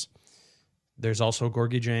books. There's also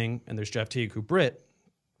Gorgie Jang and there's Jeff Teague, who Britt,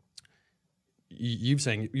 you've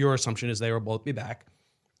saying your assumption is they will both be back.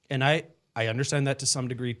 And I understand that to some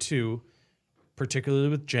degree too, particularly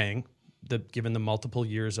with Jang, given the multiple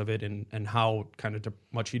years of it and how kind of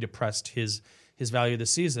much he depressed his value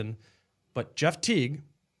this season. But Jeff Teague,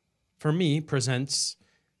 for me, presents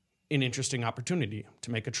an interesting opportunity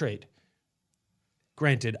to make a trade.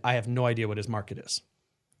 Granted, I have no idea what his market is.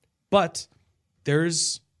 But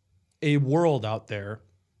there's a world out there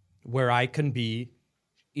where I can be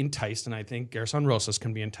enticed, and I think Gersson Rosas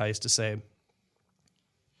can be enticed to say,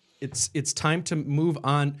 it's time to move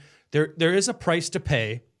on. There is a price to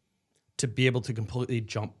pay to be able to completely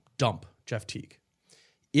dump Jeff Teague.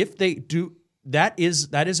 If they do, that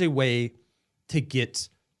is a way to get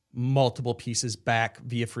multiple pieces back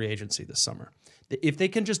via free agency this summer. If they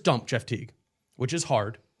can just dump Jeff Teague, which is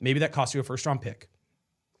hard, maybe that costs you a first-round pick,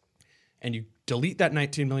 and you delete that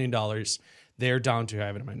 $19 million, they're down to, I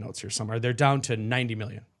have it in my notes here somewhere, they're down to $90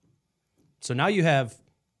 million. So now you have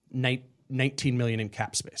 $19 million in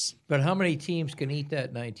cap space. But how many teams can eat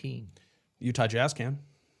that 19? Utah Jazz can.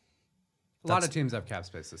 A lot of teams have cap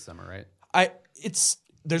space this summer, right?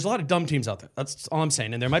 There's a lot of dumb teams out there. That's all I'm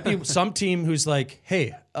saying. And there might be some team who's like,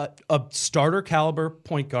 hey, a starter caliber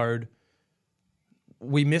point guard,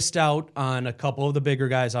 we missed out on a couple of the bigger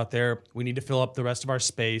guys out there. We need to fill up the rest of our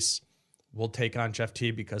space. We'll take on Jeff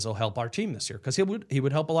Teague because he'll help our team this year, because he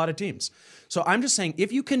would help a lot of teams. So I'm just saying,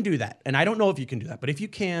 if you can do that, and I don't know if you can do that, but if you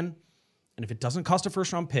can, and if it doesn't cost a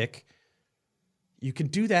first-round pick, you can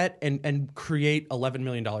do that and create $11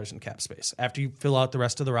 million in cap space. After you fill out the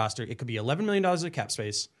rest of the roster, it could be $11 million in cap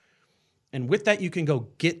space. And with that, you can go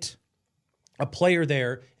get a player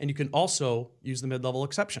there, and you can also use the mid-level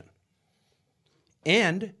exception.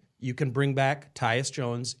 And you can bring back Tyus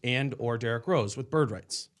Jones and or Derrick Rose with bird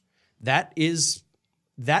rights. That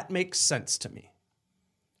makes sense to me.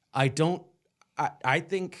 I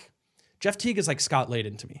think Jeff Teague is like Scott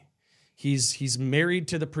Layden to me. He's married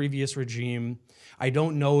to the previous regime. I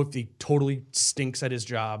don't know if he totally stinks at his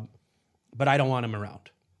job, but I don't want him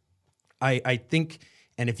around. I think,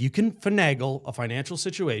 and if you can finagle a financial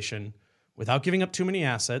situation without giving up too many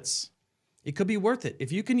assets, it could be worth it.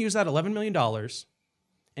 If you can use that $11 million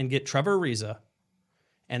and get Trevor Ariza,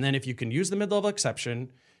 and then if you can use the mid-level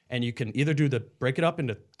exception, and you can either break it up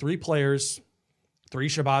into 3 players, 3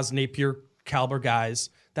 Shabazz Napier caliber guys,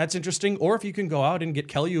 that's interesting. Or if you can go out and get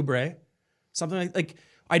Kelly Oubre, something like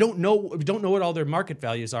I don't know what all their market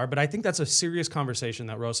values are, but I think that's a serious conversation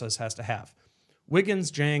that Rosas has to have.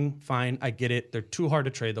 Wiggins, Jang, fine, I get it. They're too hard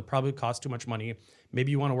to trade. They'll probably cost too much money.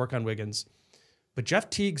 Maybe you want to work on Wiggins. But Jeff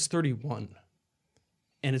Teague's 31,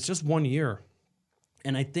 and it's just 1 year.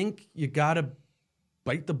 And I think you got to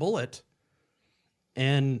bite the bullet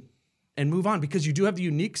and move on, because you do have the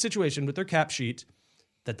unique situation with their cap sheet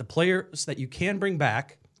that the players that you can bring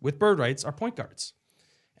back with bird rights are point guards.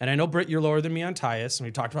 And I know, Britt, you're lower than me on Tyus, and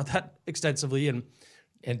we talked about that extensively. And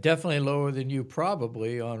definitely lower than you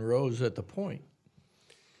probably on Rose at the point.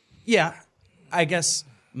 Yeah, I guess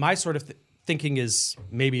my sort of thinking is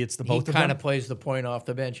maybe it's the both of them. He kind of plays the point off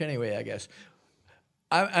the bench anyway, I guess.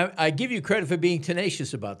 I give you credit for being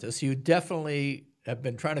tenacious about this. You definitely have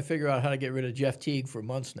been trying to figure out how to get rid of Jeff Teague for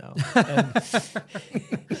months now.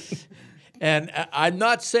 And I'm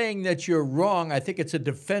not saying that you're wrong. I think it's a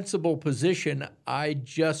defensible position. I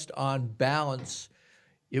just, on balance,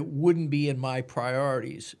 it wouldn't be in my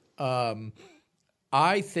priorities.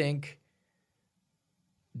 I think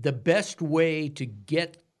the best way to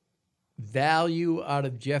get value out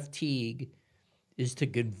of Jeff Teague is to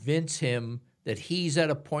convince him that he's at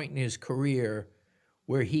a point in his career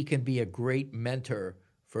where he can be a great mentor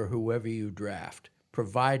for whoever you draft,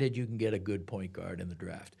 provided you can get a good point guard in the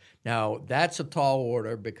draft. Now, that's a tall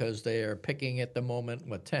order because they are picking at the moment,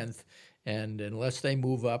 10th, and unless they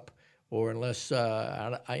move up or unless,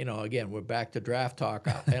 again, we're back to draft talk.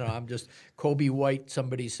 I'm just, Kobe White,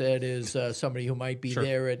 somebody said, is somebody who might be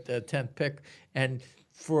there at the 10th pick. And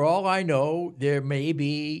for all I know, there may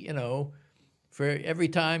be, for every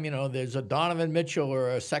time, there's a Donovan Mitchell or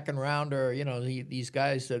a second rounder, these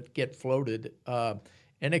guys that get floated,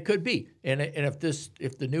 and it could be. And if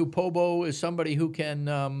the new Pobo is somebody who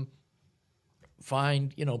can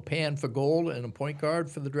find, pan for gold and a point guard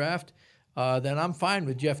for the draft, then I'm fine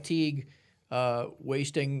with Jeff Teague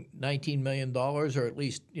wasting $19 million, or at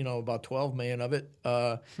least about $12 million of it,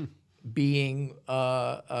 being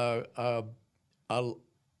a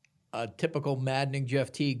typical maddening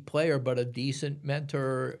Jeff Teague player, but a decent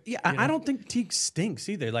mentor. Yeah, I don't think Teague stinks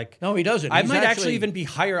either. Like, no, he doesn't. I might actually even be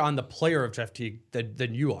higher on the player of Jeff Teague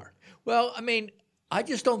than you are. Well, I mean, I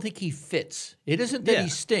just don't think he fits. It isn't that he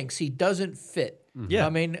stinks; he doesn't fit. Yeah, I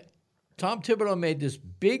mean, Tom Thibodeau made this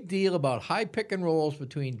big deal about high pick and rolls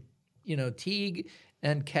between Teague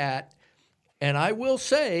and Cat. And I will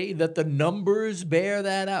say that the numbers bear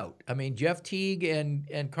that out. I mean, Jeff Teague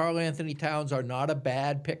and Karl Anthony Towns are not a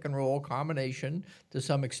bad pick and roll combination to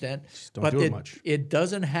some extent. Just don't do it much. It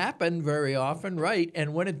doesn't happen very often, right?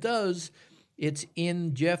 And when it does, it's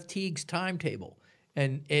in Jeff Teague's timetable.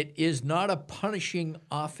 And it is not a punishing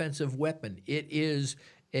offensive weapon. It is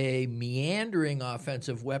a meandering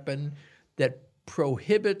offensive weapon that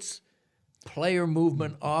prohibits player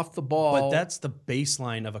movement off the ball. But that's the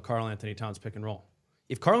baseline of a Karl Anthony Towns pick and roll.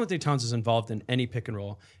 If Karl Anthony Towns is involved in any pick and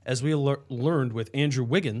roll, as we learned with Andrew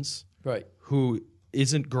Wiggins, right, who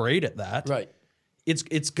isn't great at that, right,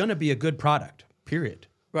 it's going to be a good product, period.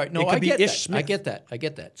 Right. No, I get that. I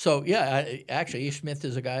get that. So, yeah, actually, Ish Smith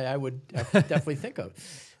is a guy I would definitely think of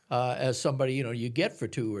as somebody, you get for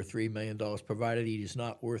 $2 or $3 million, provided he is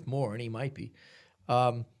not worth more, and he might be.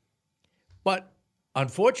 But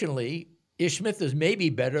unfortunately, Ish Smith is maybe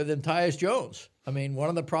better than Tyus Jones. I mean, one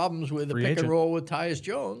of the problems with the pick and roll with Tyus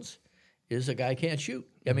Jones is a guy can't shoot.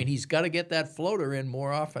 I mean, he's got to get that floater in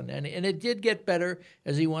more often. And it did get better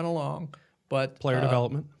as he went along. But Player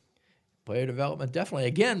development, definitely.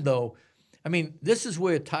 Again, though, I mean, this is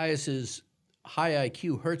where Tyus's high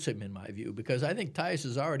IQ hurts him, in my view, because I think Tyus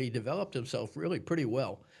has already developed himself really pretty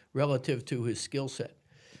well relative to his skill set.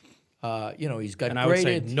 He's got I would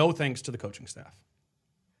say no thanks to the coaching staff.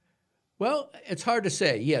 Well, it's hard to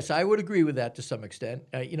say. Yes, I would agree with that to some extent.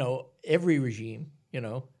 Every regime,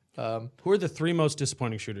 Who are the three most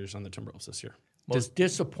disappointing shooters on the Timberwolves this year? Most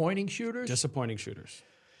disappointing shooters? Disappointing shooters.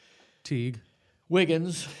 Teague.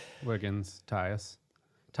 Wiggins, Tyus.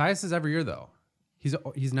 Tyus is every year, though. He's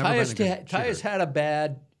never Tyus been a good Tyus shooter. had a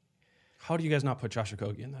bad... How do you guys not put Josh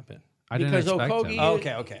Okogie in that bit? I didn't because expect Okogie him. Oh,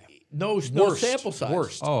 okay. No sample size.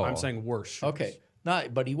 Worst. Oh. I'm saying worst. shooters. Okay.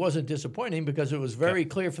 But he wasn't disappointing because it was very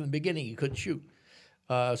clear from the beginning he couldn't shoot.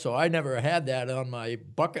 So I never had that on my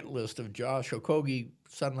bucket list of Josh Okogie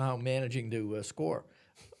somehow managing to score.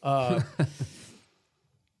 I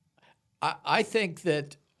think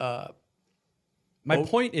that my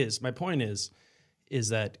point is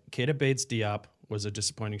that Keita Bates-Diop was a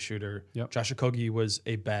disappointing shooter. Yep. Josh Okogie was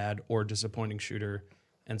a bad or disappointing shooter,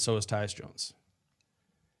 and so is Tyus Jones.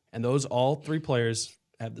 And all three players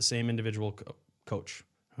have the same individual coach.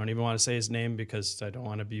 I don't even want to say his name because I don't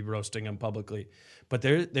want to be roasting him publicly. But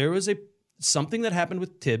there was something that happened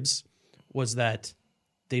with Tibbs was that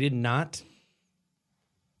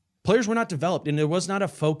players were not developed, and there was not a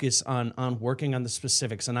focus on working on the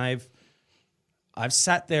specifics. And I've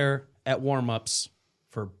sat there at warm-ups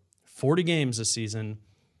for 40 games this season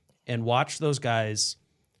and watched those guys,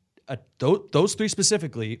 those three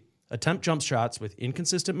specifically, attempt jump shots with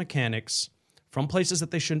inconsistent mechanics from places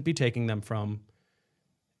that they shouldn't be taking them from,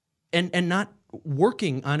 and not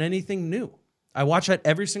working on anything new. I watch that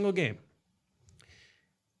every single game.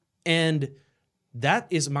 And that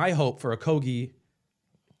is my hope for Okogie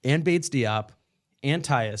and Bates-Diop and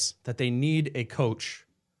Tyus, that they need a coach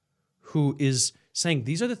who is saying,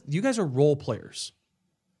 you guys are role players.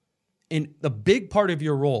 And the big part of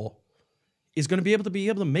your role is going to be able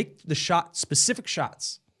to make the specific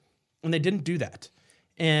shots. And they didn't do that.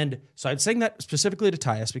 And so I'm saying that specifically to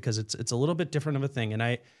Tyus because it's a little bit different of a thing. And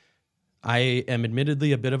I am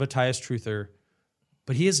admittedly a bit of a Tyus truther,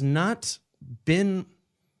 but he has not been,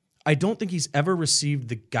 I don't think he's ever received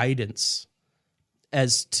the guidance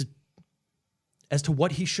as to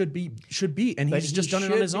what he should be, and he's just done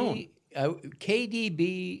it on his own.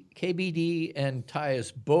 KBD and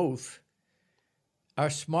Tyus both are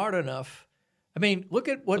smart enough. I mean, look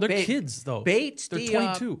at what they're kids though. Bates they're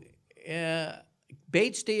Diop, 22.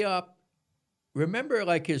 Bates-Diop. Remember,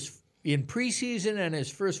 like in preseason and his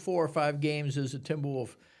first 4 or 5 games as a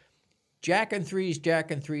Timberwolf, jacking threes,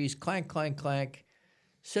 clank, clank, clank.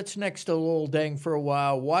 Sits next to Lul Deng for a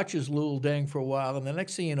while, watches Lul Deng for a while, and the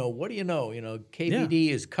next thing you know, what do you know? KBD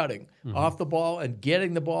is cutting off the ball and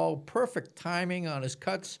getting the ball, perfect timing on his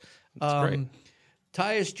cuts. That's great.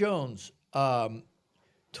 Tyus Jones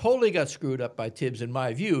totally got screwed up by Tibbs, in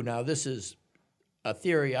my view. Now, this is a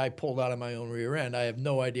theory I pulled out of my own rear end. I have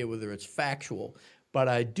no idea whether it's factual, but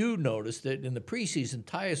I do notice that in the preseason,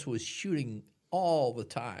 Tyus was shooting all the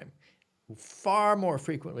time. far more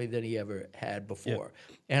frequently than he ever had before.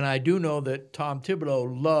 And I do know that Tom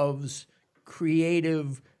Thibodeau loves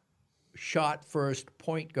creative shot-first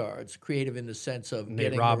point guards, creative in the sense of Nate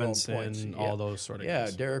getting Robinson, their own points. all those sort of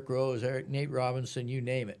guys. Derrick Rose, Nate Robinson, you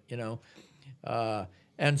name it,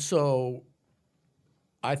 and so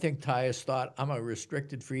I think Tyus thought, I'm a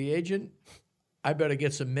restricted free agent. I better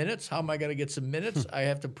get some minutes. How am I going to get some minutes? I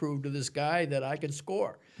have to prove to this guy that I can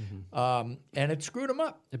score. And it screwed him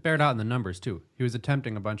up. It bared out in the numbers, too. He was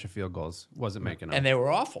attempting a bunch of field goals, wasn't making them. And they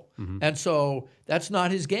were awful. And so that's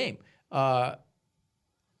not his game. I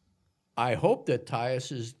hope that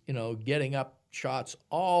Tyus is, getting up shots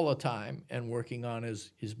all the time and working on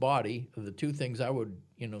his body. The two things I would,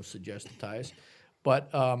 suggest to Tyus.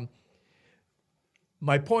 But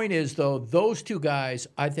my point is, though, those two guys,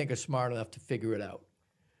 I think, are smart enough to figure it out.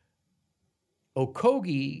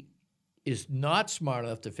 Okogie is not smart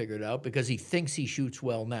enough to figure it out because he thinks he shoots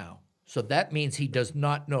well now. So that means he does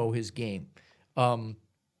not know his game.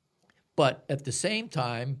 But at the same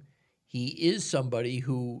time, he is somebody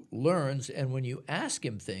who learns, and when you ask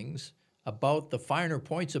him things about the finer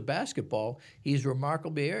points of basketball, he's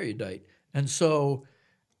remarkably erudite. And so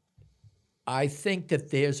I think that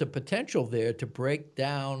there's a potential there to break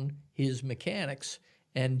down his mechanics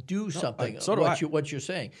and do something, what you're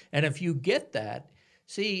saying. And if you get that,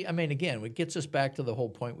 again, it gets us back to the whole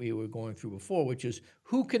point we were going through before, which is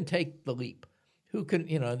who can take the leap? Who can,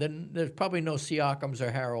 then there's probably no Siakams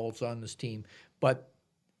or Harolds on this team, but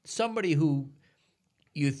somebody who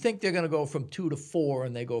you think they're going to go from 2 to 4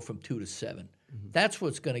 and they go from 2 to 7. That's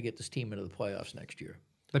what's going to get this team into the playoffs next year.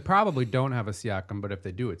 They probably don't have a Siakam, but if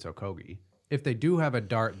they do, it's Okogie. If they do have a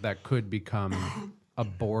dart that could become a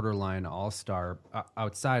borderline all-star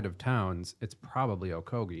outside of Towns, it's probably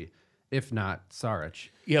Okogie, if not Saric.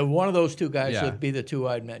 Yeah, one of those two guys would be the two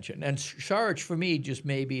I'd mention. And Saric, for me, it's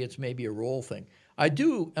maybe a role thing.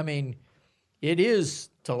 It is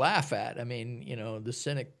to laugh at. The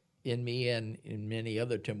cynic in me and in many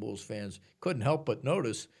other Timberwolves fans couldn't help but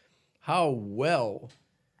notice how well,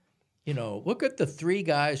 look at the three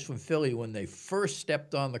guys from Philly when they first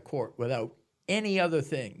stepped on the court without any other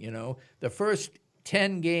thing, the first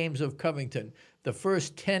 10 games of Covington, the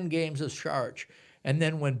first 10 games of Saric, and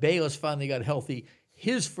then when Bayless finally got healthy,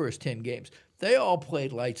 his first 10 games, they all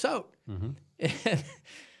played lights out.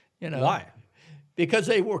 Why? Because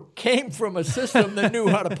they came from a system that knew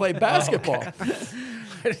how to play basketball.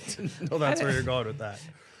 I didn't know that's where you're going with that.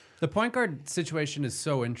 The point guard situation is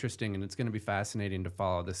so interesting, and it's going to be fascinating to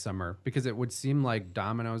follow this summer because it would seem like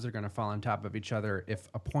dominoes are going to fall on top of each other if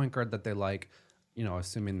a point guard that they like,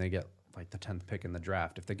 assuming they get like the 10th pick in the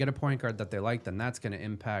draft, if they get a point guard that they like, then that's going to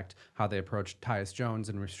impact how they approach Tyus Jones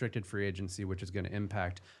and restricted free agency, which is going to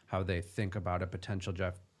impact how they think about a potential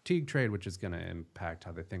Jeff Teague trade, which is going to impact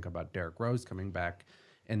how they think about Derrick Rose coming back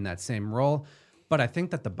in that same role. But I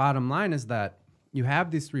think that the bottom line is that you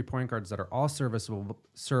have these 3 point guards that are all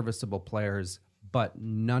serviceable players, but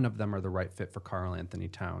none of them are the right fit for Karl Anthony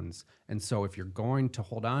Towns. And so if you're going to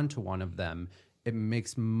hold on to one of them, it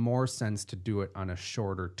makes more sense to do it on a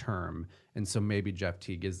shorter term. And so maybe Jeff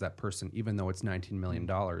Teague is that person, even though it's $19 million,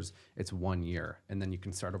 it's 1 year. And then you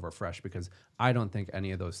can start over fresh because I don't think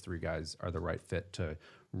any of those 3 guys are the right fit to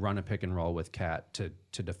run a pick and roll with Cat,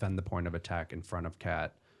 to defend the point of attack in front of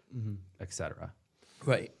Cat, et cetera.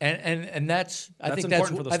 Right. And that's I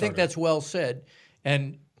think that's well said.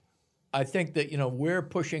 And I think that, we're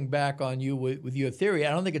pushing back on you with your theory. I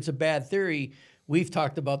don't think it's a bad theory. We've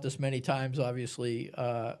talked about this many times, obviously,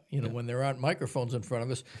 when there aren't microphones in front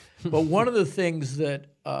of us. But one of the things that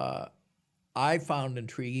I found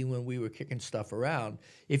intriguing when we were kicking stuff around,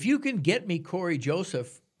 if you can get me Corey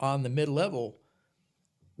Joseph on the mid-level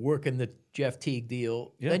working the Jeff Teague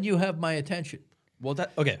deal, then you have my attention. Well,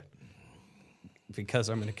 okay. Because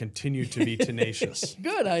I'm going to continue to be tenacious.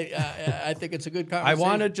 Good. I think it's a good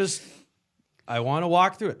conversation. I want to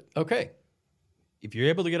walk through it. Okay. If you're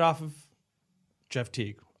able to get off of Jeff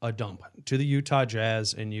Teague, a dump to the Utah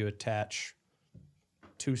Jazz, and you attach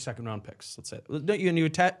 2 second-round picks, let's say, you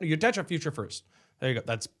attach a future first. There you go.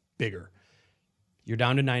 That's bigger. You're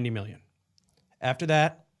down to $90 million. After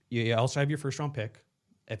that, you also have your first-round pick.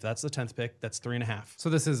 If that's the 10th pick, that's 3.5. So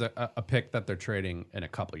this is a pick that they're trading in a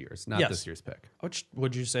couple years, not this year's pick. Which,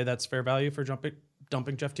 would you say that's fair value for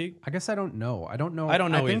dumping Jeff Teague? I guess I don't know. I think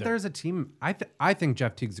either. There's a team. I think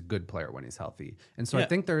Jeff Teague's a good player when he's healthy, and so I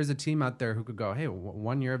think there is a team out there who could go, hey,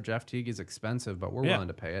 1 year of Jeff Teague is expensive, but we're willing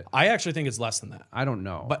to pay it. I actually think it's less than that. I don't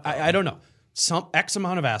know, but I don't know. Some X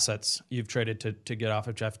amount of assets you've traded to get off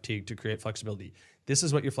of Jeff Teague to create flexibility. This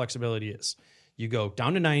is what your flexibility is. You go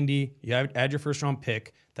down to 90. You add your first round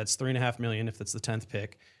pick. That's $3.5 million if that's the 10th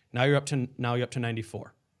pick. Now you're up to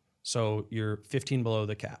 94. So you're 15 below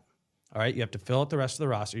the cap. All right, you have to fill out the rest of the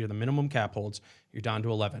roster. You're the minimum cap holds. You're down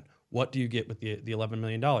to 11. What do you get with the $11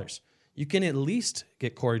 million? You can at least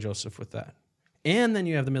get Corey Joseph with that. And then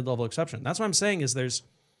you have the mid-level exception. That's what I'm saying is there's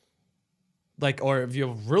or if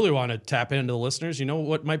you really want to tap into the listeners, you know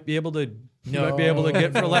what might be able to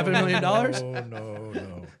get for $11 million?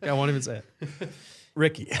 No. I won't even say it.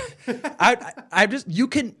 Ricky. I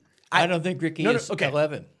don't think Ricky is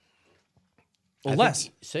 11. Well, less.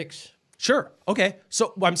 6. Sure. Okay.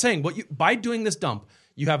 So what I'm saying, by doing this dump,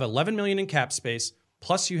 you have $11 million in cap space,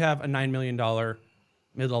 plus you have a $9 million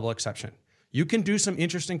mid-level exception. You can do some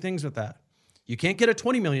interesting things with that. You can't get a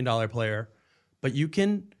 $20 million player, but you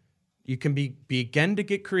can begin to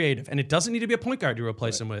get creative. And it doesn't need to be a point guard to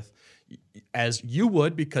replace him with, as you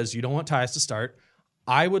would, because you don't want Tyus to start.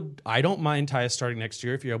 I don't mind Tyus starting next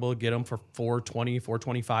year if you're able to get him for $420,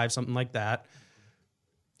 $425, something like that.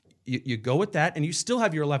 You go with that, and you still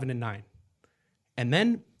have your 11 and 9. And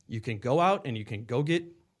then you can go out and you can go get,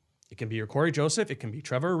 it can be your Corey Joseph, it can be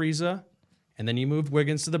Trevor Ariza, and then you move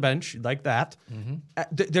Wiggins to the bench like that. Mm-hmm.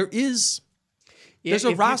 There's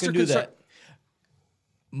a roster you can do that.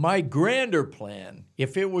 My grander plan,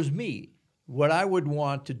 if it was me, what I would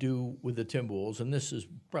want to do with the Timberwolves, and this is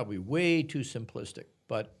probably way too simplistic,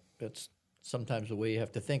 but it's sometimes the way you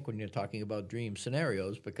have to think when you're talking about dream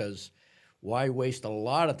scenarios, because why waste a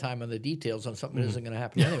lot of time on the details on something that isn't going to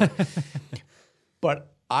happen anyway?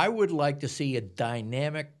 But I would like to see a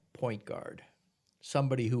dynamic point guard,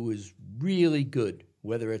 somebody who is really good,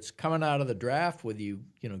 whether it's coming out of the draft, whether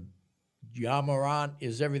Ja Morant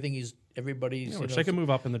is everybody's, which they can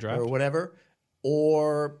move up in the draft or whatever,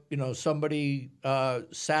 or somebody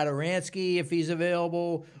Satoransky if he's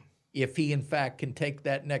available, if he in fact can take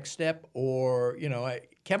that next step, or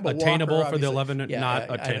Kemba attainable Walker, for the 11,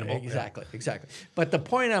 not attainable. Exactly. But the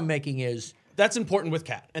point I'm making is that's important with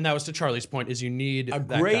Cat, and that was to Charlie's point: is you need a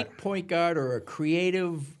great point guard or a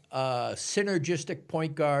creative, synergistic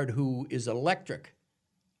point guard who is electric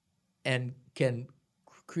and can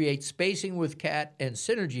create spacing with Cat and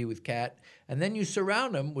synergy with Cat, and then you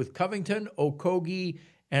surround him with Covington, Okogie,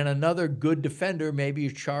 and another good defender. Maybe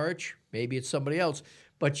it's Charic, maybe it's somebody else,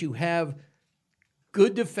 but you have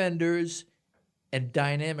good defenders and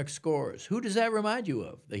dynamic scorers. Who does that remind you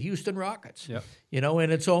of? The Houston Rockets, in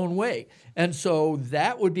its own way. And so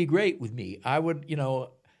that would be great with me. I would,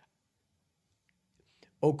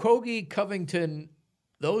 Okogie, Covington,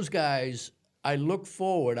 those guys, I look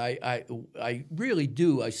forward. I really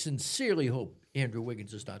do. I sincerely hope Andrew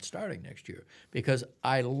Wiggins is not starting next year, because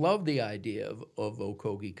I love the idea of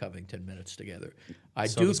Okogie, Covington minutes together. I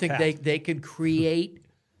do think they can create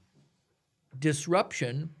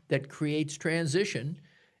disruption that creates transition,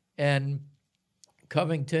 and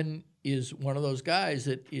Covington is one of those guys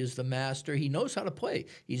that is the master. He knows how to play.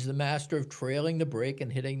 He's the master of trailing the break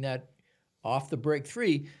and hitting that off the break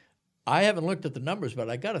three. I haven't looked at the numbers, but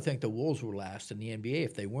I got to think the Wolves were last in the NBA.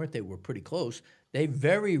 If they weren't, they were pretty close. They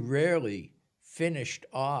very rarely finished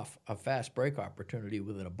off a fast break opportunity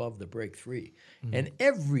with an above the break three. Mm-hmm. And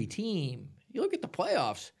every team, you look at the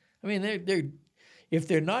playoffs, I mean, they're if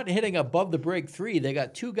they're not hitting above the break three, they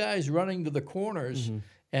got two guys running to the corners. Mm-hmm.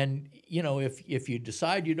 And, if you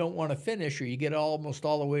decide you don't want to finish, or you get almost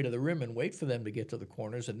all the way to the rim and wait for them to get to the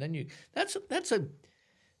corners, and then that's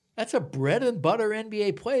a bread and butter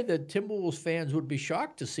NBA play that Timberwolves fans would be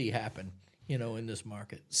shocked to see happen, in this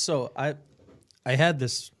market. So I had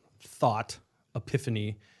this thought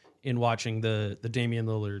epiphany in watching the Damian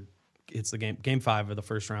Lillard, it's the game 5 of the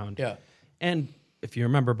first round. Yeah. And if you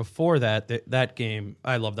remember before that game,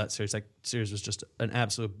 I love that series. That series was just an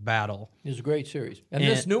absolute battle. It was a great series. And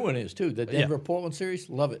this new one is too. The Denver-Portland series,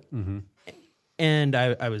 love it. Mm-hmm. And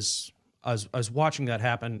I was watching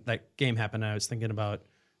that game happen, and I was thinking about,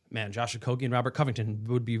 man, Josh Okogie and Robert Covington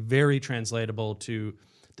would be very translatable to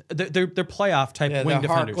they're playoff type wing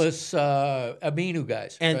defenders. Harkless, Aminu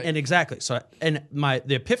guys. And exactly. So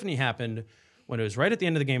the epiphany happened when it was right at the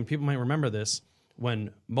end of the game. People might remember this,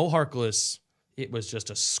 when Mo Harkless, it was just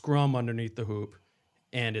a scrum underneath the hoop,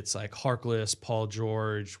 and it's like Harkless, Paul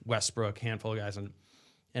George, Westbrook, handful of guys, and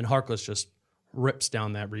Harkless just rips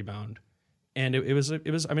down that rebound. And it was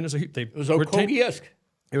Okogie-esque.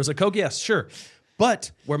 It was Okogie-esque, sure.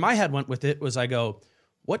 But where my head went with it was, I go,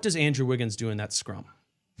 what does Andrew Wiggins do in that scrum?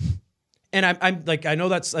 And I'm like, I know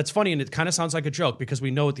that's funny, and it kind of sounds like a joke because we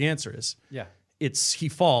know what the answer is. Yeah, it's he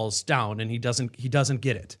falls down and he doesn't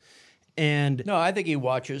get it. And no, I think he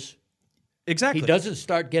watches. Exactly. He doesn't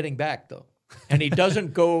start getting back though, and he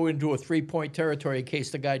doesn't go into a 3-point territory in case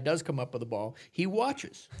the guy does come up with the ball. He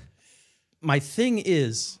watches. My thing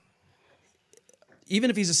is, even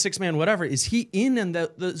if he's a 6-man, whatever, is he in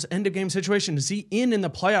the end of game situation? Is he in the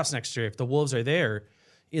playoffs next year if the Wolves are there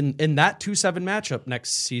in that 2-7 matchup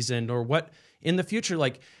next season or what in the future?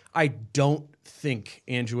 Like, I don't think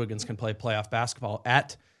Andrew Wiggins can play playoff basketball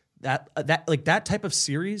at that type of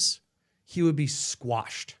series. He would be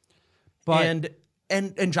squashed. But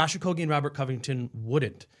and Josh Okogie and Robert Covington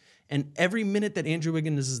wouldn't. And every minute that Andrew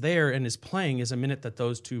Wiggins is there and is playing is a minute that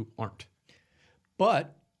those two aren't.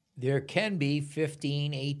 But there can be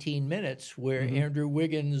 15, 18 minutes where Andrew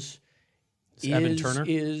Wiggins Evan Turner?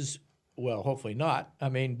 is, well, hopefully not. I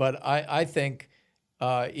mean, but I think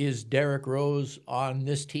is Derrick Rose on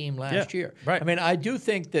this team last year. Right. I mean, I do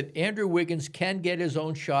think that Andrew Wiggins can get his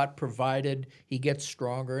own shot provided he gets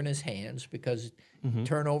stronger in his hands because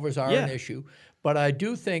turnovers are an issue. But I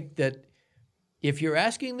do think that if you're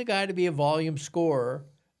asking the guy to be a volume scorer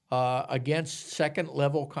against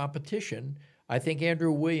second-level competition, I think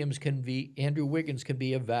Andrew Wiggins can be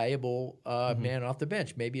a valuable man off the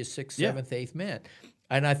bench, maybe a 6th, 7th, 8th man.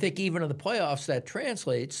 And I think even in the playoffs that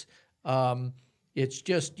translates. It's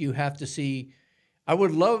just you have to see. I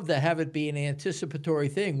would love to have it be an anticipatory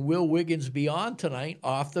thing. Will Wiggins be on tonight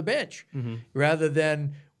off the bench? Rather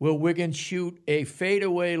than will Wiggins shoot a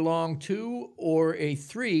fadeaway long 2 or a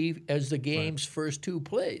 3 as the game's first 2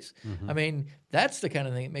 plays? I mean, that's the kind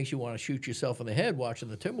of thing that makes you want to shoot yourself in the head watching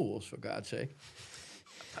the Timberwolves, for God's sake.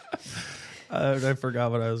 I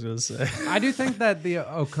forgot what I was going to say. I do think that the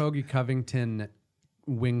Okogie-Covington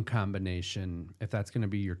wing combination, if that's going to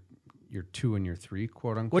be your 2 and your 3,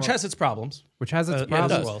 quote unquote, Which has its problems.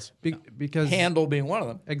 Problems. Because Handle being one of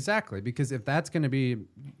them. Exactly, because if that's going to be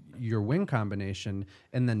your wing combination,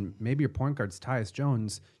 and then maybe your point guard's Tyus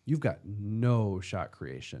Jones, you've got no shot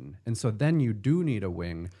creation, and so then you do need a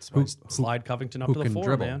wing who Slide Covington up to the floor,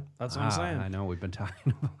 dribble. man. That's what I'm saying. I know we've been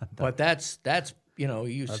talking about that. But that's That's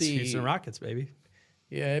see Houston Rockets, baby.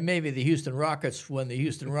 Yeah, maybe the Houston Rockets when the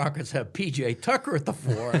Houston Rockets have P.J. Tucker at the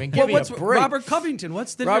 4. I mean, give me a break. Robert Covington,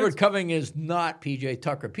 what's the Robert Covington is not P.J.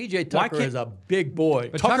 Tucker. P.J. Tucker is a big boy.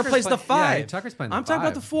 But Tucker plays the 5. Yeah, Tucker's playing the I'm talking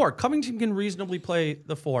about 5. the 4. Covington can reasonably play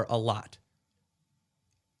the 4 a lot.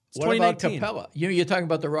 It's What about 2019. Capella? You're talking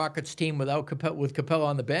about the Rockets team with Capella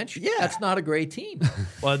on the bench? Yeah. That's not a great team.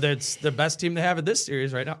 Well, that's the best team they have in this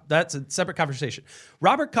series right now. That's a separate conversation.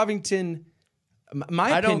 Robert Covington, my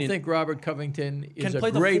opinion, I don't think Robert Covington is play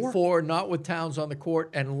a the great 4. 4, not with Towns on the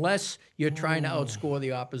court, unless you're trying to outscore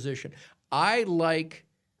the opposition. I like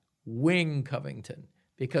wing Covington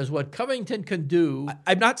because what Covington can do.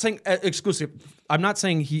 I'm not saying exclusive. I'm not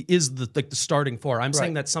saying he is the starting 4. I'm saying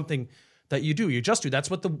Right. that's something that you do. You just do. That's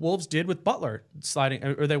what the Wolves did with Butler sliding,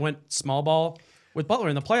 or they went small ball with Butler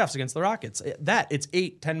in the playoffs against the Rockets. It's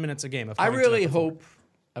 8-10 minutes a game. Of I Covington really at the 4. hope.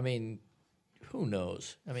 I mean, who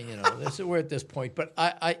knows? I mean, we're at this point, but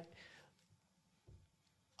I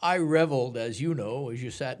reveled, as you know, as you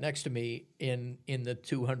sat next to me in the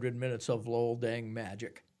 200 minutes of Lowell Deng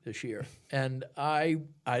magic this year, and I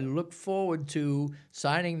look forward to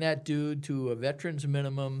signing that dude to a veterans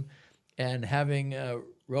minimum and having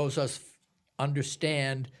Rosas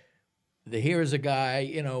understand that here's a guy,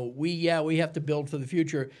 we have to build for the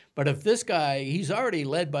future. But if this guy, he's already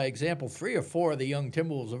led by example. 3 or 4 of the young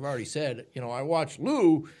Timberwolves have already said, I watched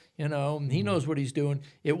Lou, he knows what he's doing.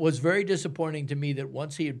 It was very disappointing to me that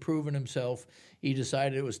once he had proven himself, he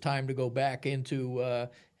decided it was time to go back into,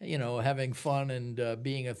 having fun and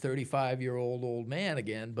being a 35-year-old old man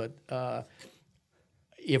again. But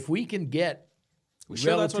if we can get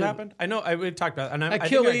Sure, that's what happened. I know. We've talked about it. And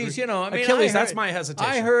Achilles. Achilles. That's my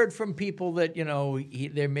hesitation. I heard from people that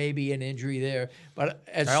there may be an injury there, but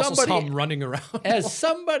as I also somebody saw him running around. as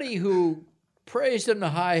somebody who praised him to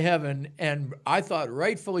high heaven, and I thought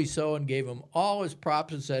rightfully so, and gave him all his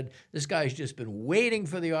props and said this guy's just been waiting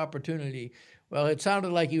for the opportunity. Well, it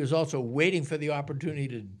sounded like he was also waiting for the opportunity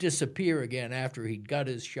to disappear again after he'd got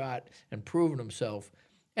his shot and proven himself.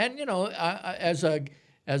 And as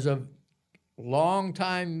a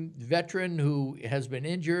long-time veteran who has been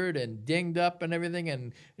injured and dinged up and everything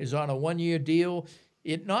and is on a 1-year deal,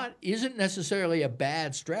 isn't necessarily a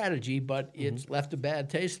bad strategy, but it's left a bad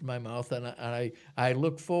taste in my mouth, and I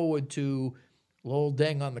look forward to Lowell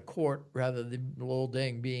Deng on the court rather than Lowell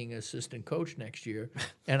Deng being assistant coach next year.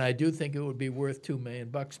 And I do think it would be worth $2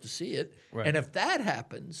 million to see it. Right. And if that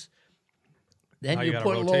happens, then you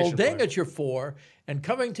put Lowell Deng at your 4 and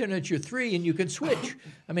Covington at your 3, and you can switch.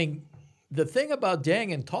 I mean, the thing about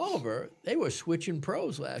Deng and Tolliver, they were switching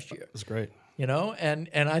pros last year. That's great. And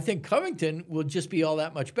I think Covington will just be all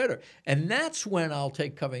that much better. And that's when I'll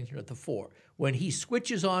take Covington at the 4. When he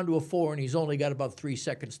switches on to a 4 and he's only got about 3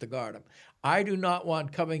 seconds to guard him. I do not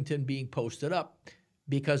want Covington being posted up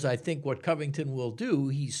because I think what Covington will do,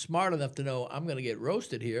 he's smart enough to know I'm going to get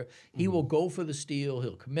roasted here. He will go for the steal.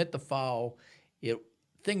 He'll commit the foul.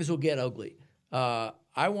 Things will get ugly.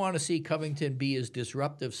 I want to see Covington be his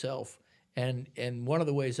disruptive self, and one of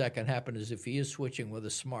the ways that can happen is if he is switching with a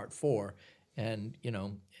smart four, and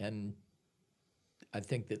I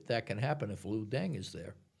think that can happen if Lou Deng is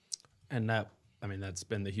there. And that's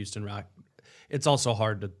been the Houston Rock. It's also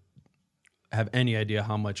hard to have any idea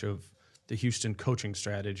how much of the Houston coaching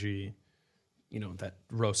strategy, that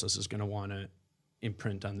Rosas is going to want to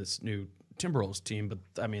imprint on this new Timberwolves team. But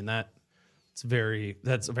I mean that's a very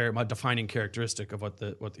defining characteristic of what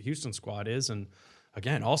the Houston squad is. And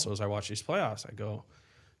again, also as I watch these playoffs, I go,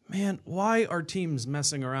 man, why are teams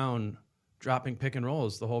messing around dropping pick and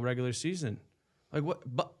rolls the whole regular season? Like what?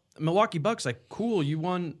 But Milwaukee Bucks, like, cool, you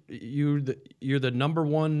won. You're the number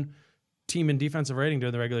one team in defensive rating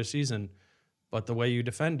during the regular season, but the way you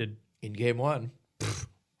defended in game one,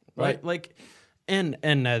 right? Like, and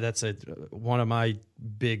that's one of my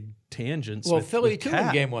big tangents. Well, with, Philly with too Cat.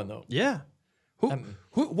 in game one though. Yeah.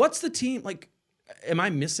 What's the team like? Am I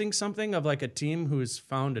missing something of like a team who's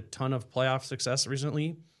found a ton of playoff success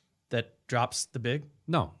recently that drops the big?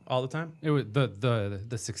 No, all the time. It was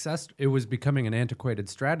the success. It was becoming an antiquated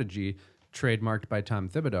strategy, trademarked by Tom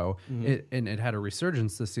Thibodeau, and it had a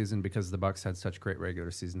resurgence this season because the Bucks had such great regular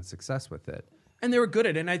season success with it. And they were good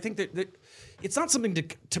at it. And I think that it's not something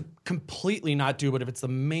to completely not do, but if it's the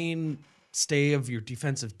mainstay of your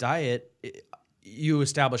defensive diet, you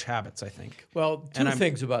establish habits, I think. Well, two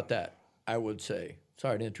things about that, I would say.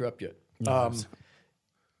 Sorry to interrupt you.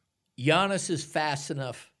 Giannis is fast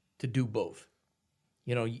enough to do both.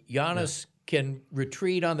 Giannis can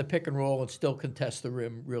retreat on the pick and roll and still contest the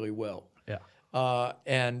rim really well. Yeah.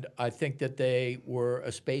 And I think that they were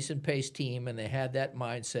a space and pace team, and they had that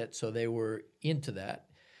mindset, so they were into that.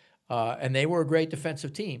 And they were a great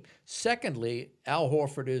defensive team. Secondly, Al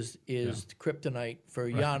Horford is kryptonite for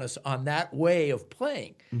Giannis on that way of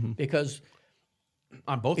playing because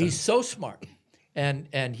on both he's ends. so smart,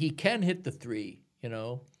 and he can hit the three.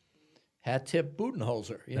 Hat tip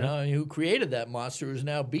Budenholzer, who created that monster, is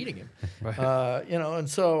now beating him. And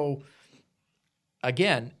so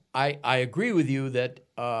again, I agree with you that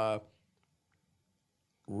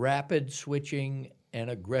rapid switching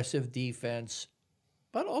and aggressive defense,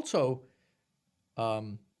 but also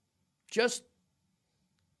just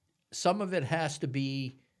some of it has to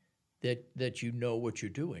be that you know what you're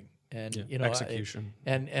doing. And execution.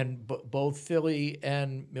 Both Philly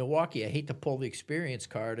and Milwaukee, I hate to pull the experience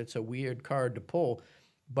card. It's a weird card to pull.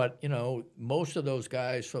 But, most of those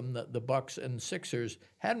guys from the Bucks and Sixers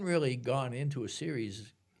hadn't really gone into a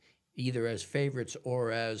series either as favorites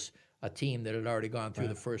or as a team that had already gone through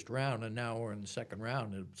the first round, and now we're in the second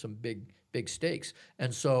round and some big stakes.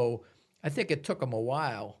 And so I think it took them a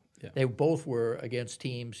while. Yeah. They both were against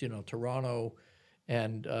teams, Toronto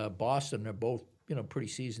and Boston are both, pretty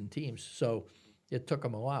seasoned teams. So it took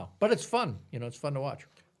them a while. But it's fun. It's fun to watch.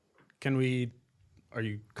 Are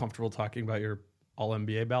you comfortable talking about your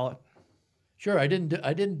All-NBA ballot? Sure. I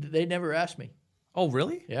didn't. They never asked me. Oh,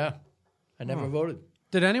 really? Yeah. I never voted.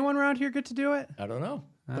 Did anyone around here get to do it? I don't know.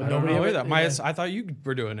 I don't know either. I thought you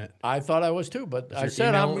were doing it. I thought I was too, but I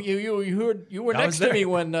said you were next to me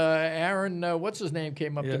when Aaron, what's his name,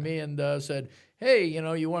 came up to me and said, "Hey,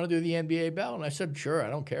 you want to do the NBA ballot?" And I said, "Sure, I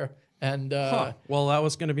don't care." And well, that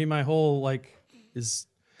was going to be my whole is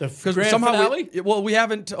the grand finale. We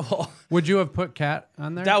haven't. Would you have put Cat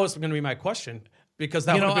on there? That was going to be my question because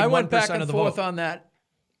that would have been I went back and forth vote. on that.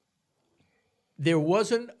 There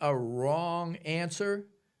wasn't a wrong answer.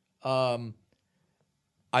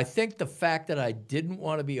 I think the fact that I didn't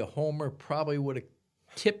want to be a homer probably would have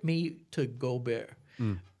tipped me to Gobert.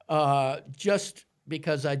 Just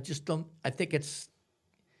because I just don't. I think it's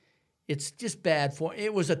just bad for.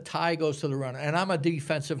 It was a tie goes to the runner, and I'm a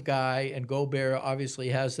defensive guy, and Gobert obviously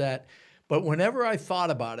has that. But whenever I thought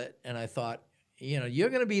about it, and I thought, you're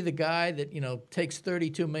going to be the guy that takes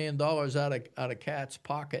 $32 million out of Cat's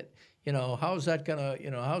pocket. How's that gonna?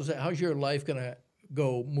 How's your life gonna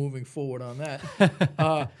go moving forward on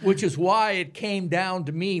that? Which is why it came down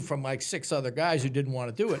to me from like 6 other guys who didn't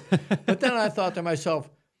want to do it. But then I thought to myself,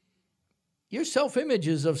 your self-image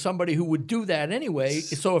is of somebody who would do that anyway.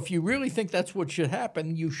 So if you really think that's what should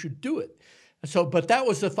happen, you should do it. So, but that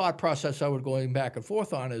was the thought process I was going back and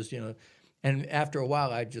forth on and after a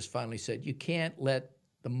while, I just finally said, you can't let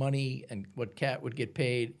the money and what Cat would get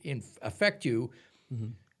paid affect you. Mm-hmm.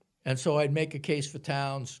 And so I'd make a case for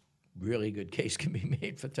Towns. Really good case can be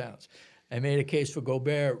made for Towns. I made a case for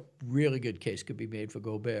Gobert. Really good case could be made for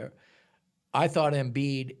Gobert. I thought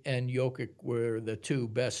Embiid and Jokic were the two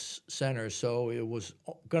best centers, so it was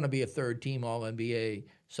going to be a third-team All-NBA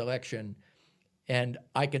selection. And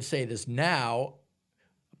I can say this now,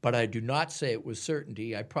 but I do not say it with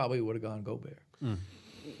certainty. I probably would have gone Gobert.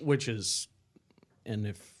 Which is, and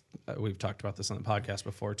if we've talked about this on the podcast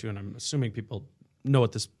before too, and I'm assuming people know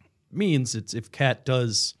what this means. It's if Cat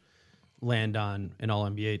does land on an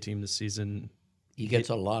All-NBA team this season, he gets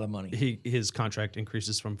a lot of money. His contract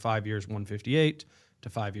increases from 5 years, $158 to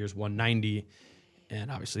 5 years, $190,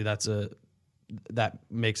 and obviously that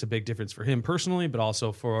makes a big difference for him personally, but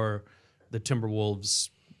also for the Timberwolves.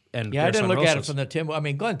 And I didn't look Rosas. at it from the Timberwolves. I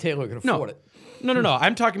mean, Glenn Taylor can afford it. No.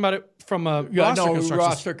 I'm talking about it from a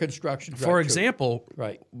roster construction. For example,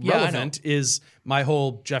 right. Relevant is my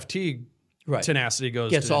whole Jeff Teague tenacity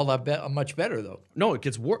gets all that much better though. No, it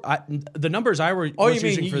gets worse. The numbers I were you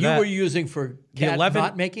using mean for you that, were using for Cat 11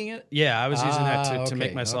 not making it? Yeah, I was using that to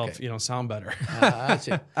make myself sound better. I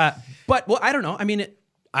see. But I don't know. I mean,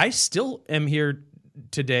 I still am here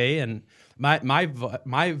today, and my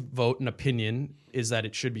vote and opinion is that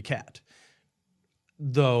it should be Cat.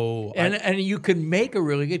 Though, and you can make a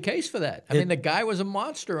really good case for that. I mean, the guy was a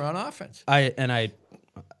monster on offense.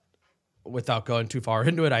 Without going too far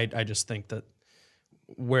into it, I just think that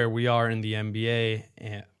where we are in the NBA,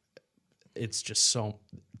 it's just so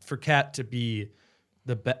for Cat to be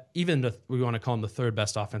we want to call him the third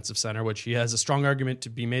best offensive center, which he has a strong argument to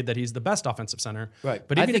be made that he's the best offensive center. Right,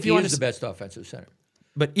 but even if he is the best offensive center.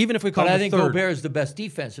 But even if we call him I the think third, Gobert is the best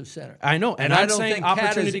defensive center. I know, and I'm saying think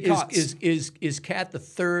opportunity Cat costs. Is Cat the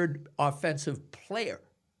third offensive player?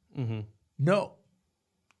 Mm-hmm. No.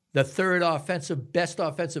 The third best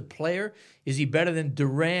offensive player? Is he better than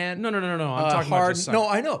Durant? No. I'm talking about just center. No,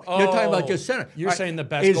 I know. You're talking about just center. You're saying the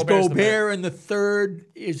best. Is Gobert in the third?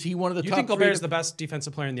 Is he one of the top You think three? Gobert is the best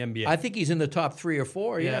defensive player in the NBA? I think he's in the top 3 or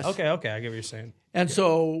 4, yes. Okay, I get what you're saying. And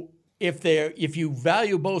so if you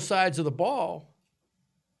value both sides of the ball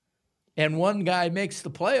and one guy makes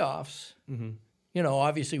the playoffs,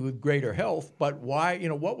 obviously with greater health, but why,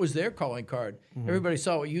 what was their calling card? Everybody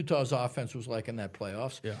saw what Utah's offense was like in that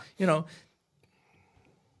playoffs. Yeah.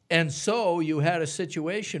 And so you had a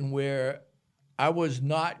situation where I was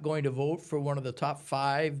not going to vote for one of the top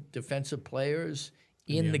 5 defensive players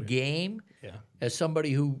in the game as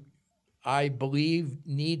somebody who I believe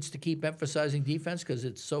needs to keep emphasizing defense because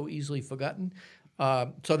it's so easily forgotten.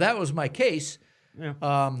 So that was my case. Yeah.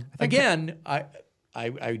 Again,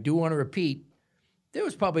 I do want to repeat, there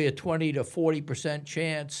was probably a 20 to 40%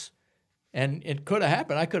 chance, and it could have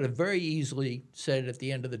happened. I could have very easily said at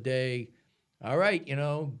the end of the day, all right,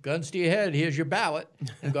 guns to your head, here's your ballot,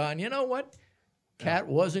 and gone, you know what? Cat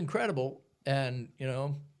was incredible, and,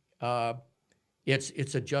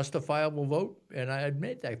 it's a justifiable vote, and I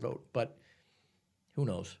made that vote, but who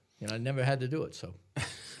knows? I never had to do it, so.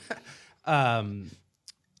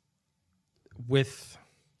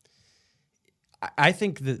 I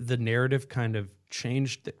think the narrative kind of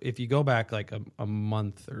changed. If you go back like a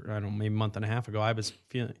month or I don't know, maybe a month and a half ago, I was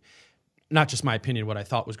feeling, not just my opinion, what I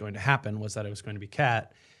thought was going to happen was that it was going to be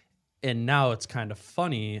Cat. And now it's kind of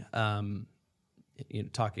funny,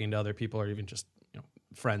 talking to other people or even just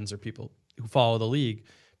friends or people who follow the league.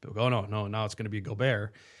 People go, no, now it's going to be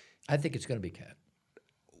Gobert. I think it's going to be Cat.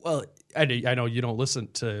 Well, I know you don't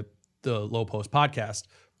listen to the Low Post podcast,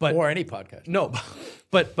 or any podcast. No,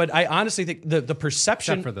 but I honestly think the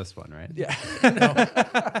perception except for this one, right?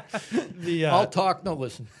 Yeah. I'll talk. No,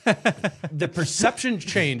 listen. The perception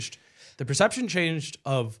changed. The perception changed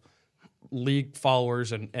of league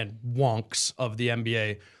followers and wonks of the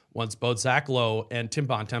NBA once both Zach Lowe and Tim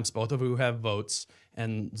Bontemps, both of who have votes,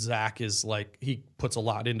 and Zach is like he puts a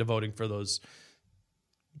lot into voting for those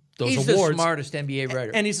he's awards. The smartest NBA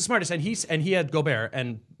writer, and he's the smartest. And he had Gobert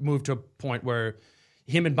and moved to a point where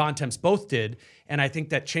him and Bontemps both did, and I think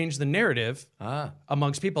that changed the narrative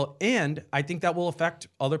amongst people, and I think that will affect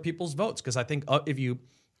other people's votes because I think if you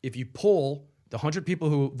poll the 100 people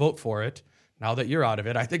who vote for it, now that you're out of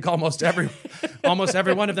it, I think almost every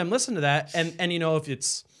one of them listen to that, and if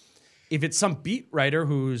it's some beat writer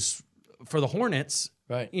who's for the Hornets,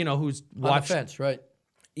 right? Who's watched the fence, right?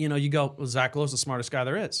 You go, well, Zach Lowe's the smartest guy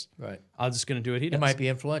there is, right? I'm just going to do what he does. It might be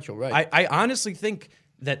influential, right? I honestly think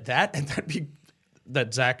that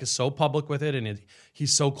Zach is so public with it, and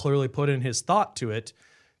he's so clearly put in his thought to it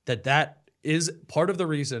that is part of the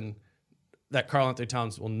reason that Karl Anthony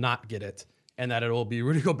Towns will not get it, and that it will be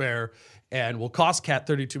Rudy Gobert, and will cost Cat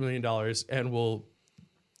 $32 million, and will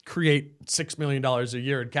create $6 million a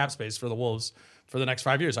year in cap space for the Wolves for the next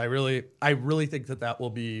 5 years. I really think that will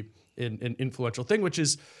be an influential thing, which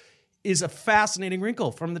is a fascinating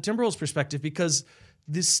wrinkle from the Timberwolves' perspective, because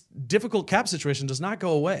this difficult cap situation does not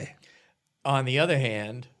go away. On the other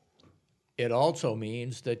hand, it also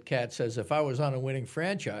means that Cat says, if I was on a winning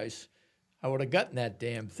franchise, I would have gotten that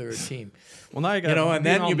damn third team. Well, now you got and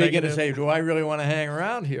then you begin to say, do I really want to hang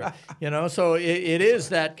around here? So it is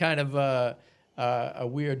that kind of a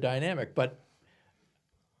weird dynamic. But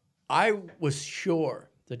I was sure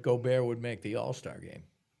that Gobert would make the All-Star game.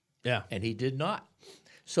 Yeah. And he did not.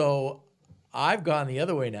 So I've gone the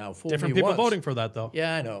other way now. Fool Different me people once. voting for that, though.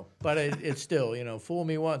 Yeah, I know. But it's still, fool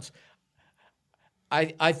me once.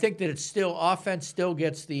 I think that it's still, offense still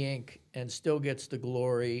gets the ink and still gets the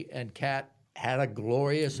glory, and Cat had a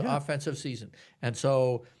glorious offensive season. And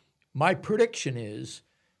so my prediction is,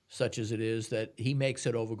 such as it is, that he makes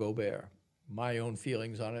it over Gobert. My own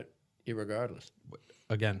feelings on it, irregardless.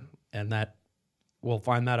 Again, and that we'll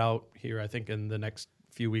find that out here, I think, in the next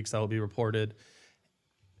few weeks. That will be reported.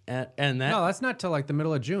 And that No, that's not till like the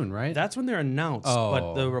middle of June, right? that's when they're announced.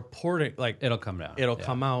 But the reporting, It'll come down. it'll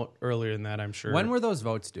come out earlier than that, I'm sure. When were those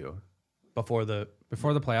votes due? before the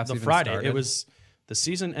playoffs the even Friday. started? It was the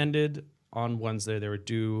season ended on Wednesday. They were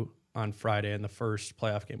due on Friday, and the first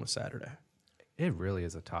playoff game was Saturday. It really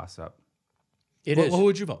is a toss-up. It is. Who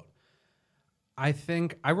would you vote? I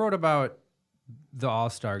think I wrote about the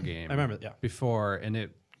All-Star game. I remember, yeah. Before, and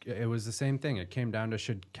it was the same thing. It came down to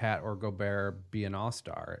should Cat or Gobert be an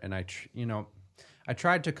All-Star, and I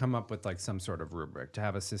tried to come up with like some sort of rubric to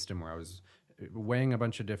have a system where I was weighing a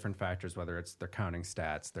bunch of different factors, whether it's their counting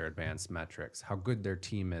stats, their advanced metrics, how good their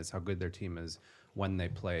team is, when they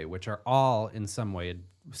play, which are all in some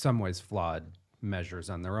ways flawed measures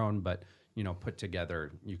on their own, but put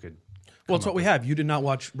together you could. Well, it's what we have. You did not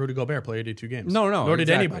watch Rudy Gobert play 82 games. No, Nor did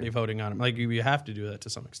exactly. anybody voting on him. Like, you have to do that to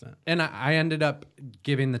some extent. And I ended up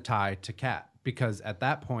giving the tie to Cat because at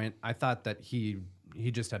that point I thought that he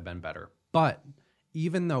just had been better. But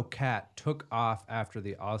even though Cat took off after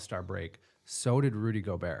the All-Star break, so did Rudy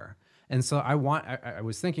Gobert. And so I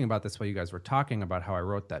was thinking about this while you guys were talking about how I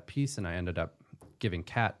wrote that piece, and I ended up giving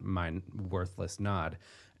Cat my worthless nod.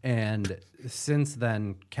 And since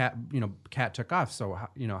then, Cat took off. So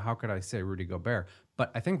how could I say Rudy Gobert?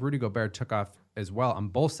 But I think Rudy Gobert took off as well on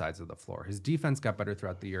both sides of the floor. His defense got better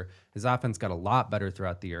throughout the year. His offense got a lot better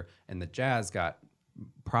throughout the year, and the Jazz got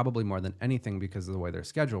probably more than anything because of the way their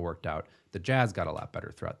schedule worked out. The Jazz got a lot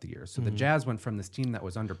better throughout the year. So the Jazz went from this team that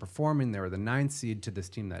was underperforming, they were the 9th seed, to this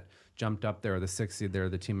team that jumped up. They were the 6th seed. They were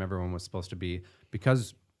the team everyone was supposed to be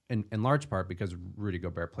because, in large part, because Rudy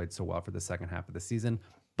Gobert played so well for the second half of the season.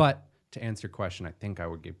 But to answer your question, I think I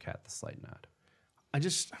would give Cat the slight nod.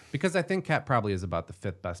 Because I think Cat probably is about the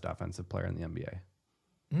 5th best offensive player in the NBA.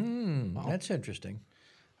 That's interesting.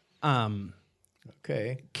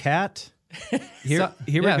 Okay. Cat. Here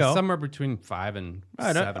we go. Somewhere between 5 and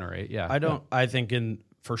 7 or 8. Yeah. I think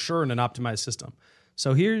for sure in an optimized system.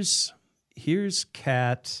 So here's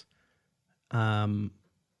Cat.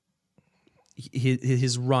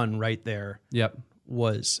 His run right there. Yep.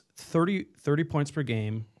 Was 30 points per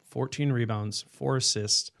game, 14 rebounds, 4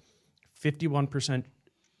 assists, 51%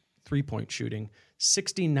 three-point shooting,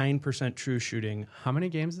 69% true shooting. How many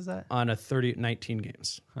games is that? On 19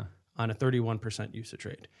 games. Huh. On a 31% usage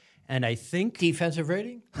rate. And I think... Defensive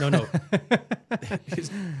rating? No.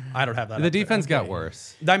 I don't have that. The defense got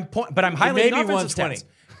worse. But I'm highlighting maybe offensive 120. stats.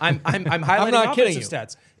 I'm highlighting I'm not kidding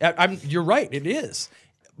offensive you. stats. You're right, it is.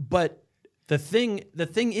 But the thing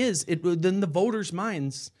is, then the voters'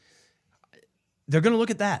 minds, they're going to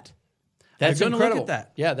look at that. That's they're incredible. Look at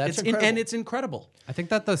that. Yeah, that's incredible. And it's incredible. I think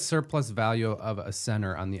that the surplus value of a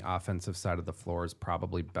center on the offensive side of the floor is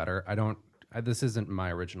probably better. This isn't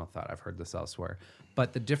my original thought. I've heard this elsewhere.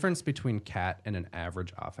 But the difference between Cat and an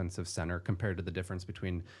average offensive center compared to the difference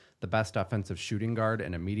between the best offensive shooting guard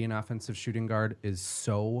and a median offensive shooting guard is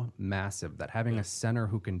so massive that having a center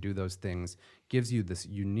who can do those things gives you this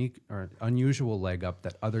unique or unusual leg up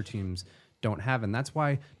that other teams don't have. And that's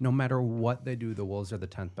why no matter what they do, the Wolves are the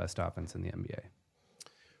 10th best offense in the NBA.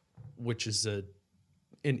 Which is an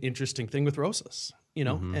interesting thing with Rosas,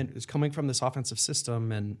 and it's coming from this offensive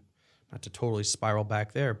system, and not to totally spiral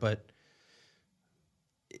back there, but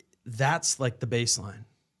that's like the baseline.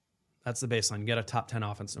 That's the baseline. You get a top 10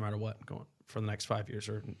 offense no matter what going for the next 5 years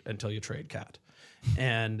or until you trade Cat.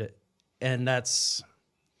 And that's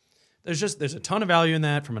there's a ton of value in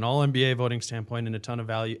that from an all NBA voting standpoint, and a ton of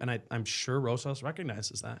value. And I'm sure Rosas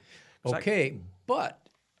recognizes that. Okay, but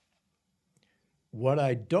what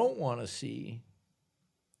I don't want to see,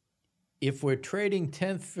 if we're trading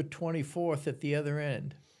 10th for 24th at the other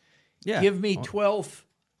end, give me 12th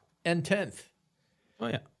and 10th. Oh,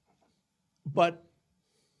 yeah. But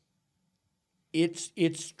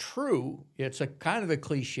it's true. It's a kind of a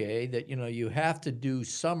cliche that, you have to do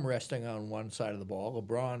some resting on one side of the ball.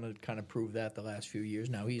 LeBron had kind of proved that the last few years.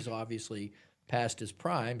 Now he's obviously past his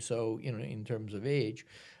prime, so, in terms of age,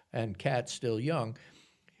 and Cat's still young.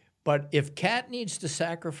 But if Cat needs to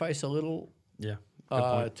sacrifice a little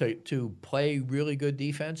to play really good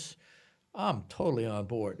defense, I'm totally on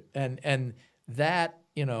board. And that,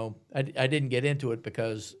 I didn't get into it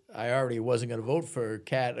because I already wasn't going to vote for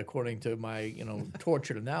Cat according to my,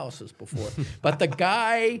 tortured analysis before. But the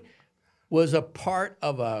guy was a part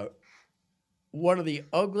of one of the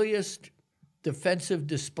ugliest defensive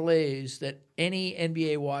displays that any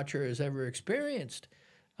NBA watcher has ever experienced.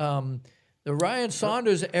 The Ryan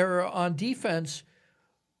Saunders era on defense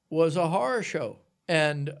was a horror show.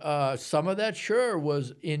 And some of that, sure,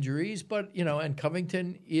 was injuries, but, and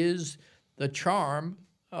Covington is the charm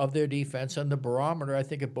of their defense and the barometer, I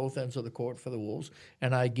think, at both ends of the court for the Wolves.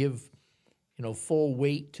 And I give, full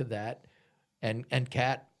weight to that. And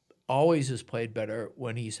Cat always has played better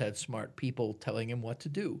when he's had smart people telling him what to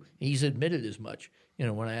do. He's admitted as much.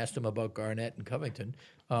 When I asked him about Garnett and Covington,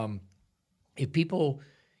 if people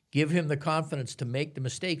give him the confidence to make the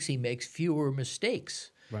mistakes, he makes fewer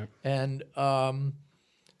mistakes. Right. And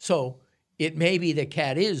so it may be that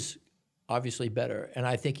Cat is obviously better, and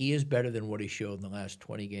I think he is better than what he showed in the last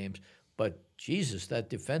 20 games. But, Jesus, that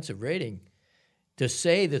defensive rating, to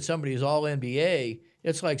say that somebody's all-NBA,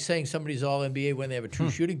 it's like saying somebody's all-NBA when they have a true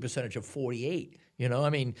shooting percentage of 48. I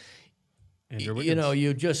mean,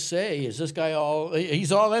 you just say, is this guy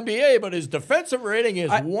he's all-NBA, but his defensive rating is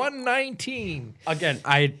 119. Again,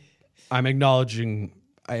 I'm acknowledging,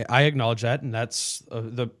 I acknowledge that, and that's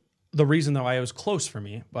the reason that it was close for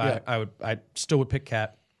me. But I still would pick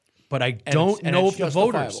Cat. But I don't know if the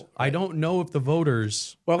voters. Right? I don't know if the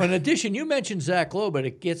voters. Well, in addition, you mentioned Zach Lowe, but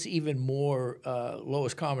it gets even more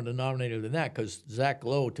lowest common denominator than that, because Zach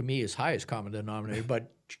Lowe to me is highest common denominator.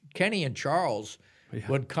 But Kenny and Charles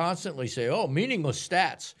would constantly say, "Oh, meaningless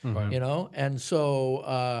stats," and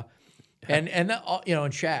so and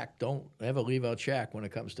Shaq. Don't ever leave out Shaq when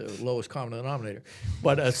it comes to lowest common denominator.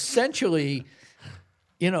 But essentially,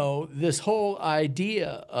 this whole idea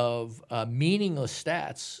of meaningless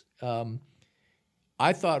stats.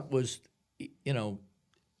 I thought was,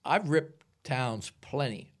 I've ripped Towns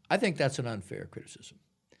plenty. I think that's an unfair criticism,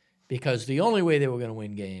 because the only way they were going to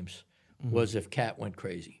win games was if Cat went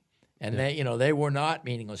crazy. And they were not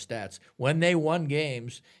meaningless stats. When they won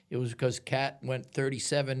games, it was because Cat went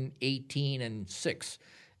 37, 18, and 6.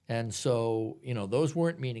 And so, those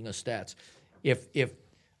weren't meaningless stats. If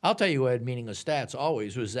I'll tell you who had meaningless stats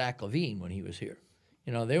always was Zach LaVine when he was here.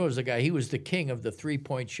 There was a guy, he was the king of the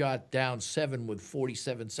three-point shot down 7 with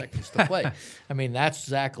 47 seconds to play. I mean, that's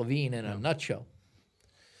Zach LaVine in a nutshell.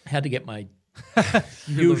 Had to get my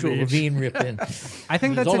usual LaVine rip in. I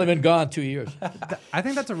think He's only been gone 2 years. I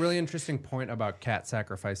think that's a really interesting point about Cat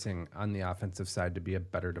sacrificing on the offensive side to be a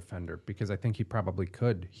better defender, because I think he probably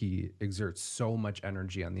could. He exerts so much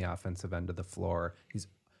energy on the offensive end of the floor.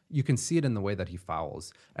 You can see it in the way that he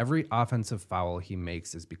fouls. Every offensive foul he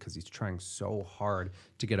makes is because he's trying so hard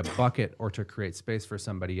to get a bucket or to create space for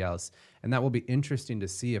somebody else. And that will be interesting to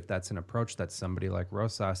see if that's an approach that somebody like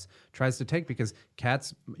Rosas tries to take, because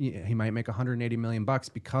he might make $180 million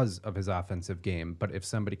because of his offensive game. But if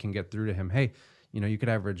somebody can get through to him, hey, you could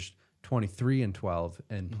average 23 and 12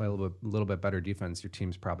 and play a little bit better defense, your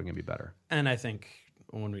team's probably going to be better. And I think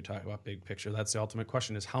when we talk about big picture, that's the ultimate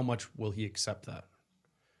question, is how much will he accept that?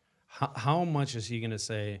 How much is he going to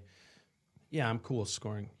say, yeah, I'm cool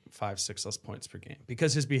scoring 5-6 less points per game?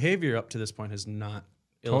 Because his behavior up to this point has not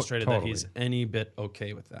illustrated that he's any bit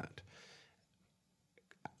okay with that.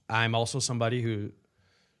 I'm also somebody who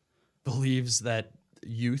believes that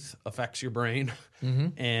youth affects your brain,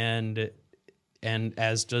 and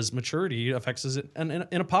as does maturity, affects it in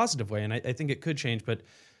a positive way. And I think it could change, but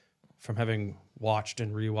from having watched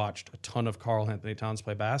and rewatched a ton of Karl Anthony Towns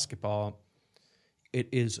play basketball, it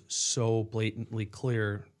is so blatantly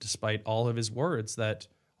clear, despite all of his words, that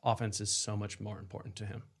offense is so much more important to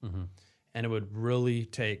him. And it would really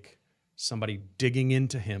take somebody digging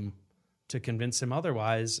into him to convince him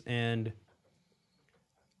otherwise. And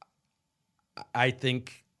I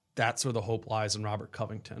think that's where the hope lies in Robert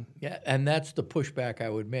Covington. Yeah, and that's the pushback I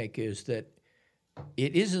would make, is that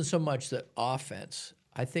it isn't so much that offense.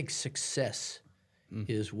 I think success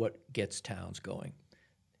is what gets Towns going.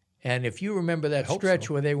 And if you remember that stretch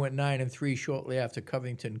where they went 9-3 shortly after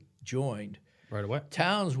Covington joined, right away,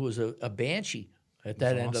 Towns was a banshee at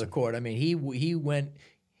that end of the court. I mean,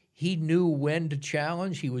 he knew when to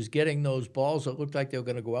challenge. He was getting those balls that looked like they were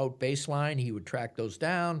going to go out baseline. He would track those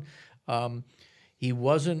down. He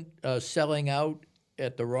wasn't selling out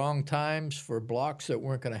at the wrong times for blocks that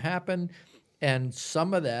weren't going to happen. And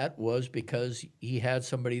some of that was because he had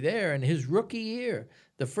somebody there. And his rookie year,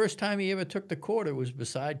 the first time he ever took the court, it was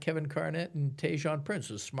beside Kevin Garnett and Tajon Prince,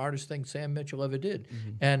 the smartest thing Sam Mitchell ever did.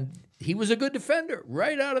 And he was a good defender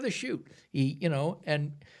right out of the chute.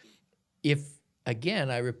 And if,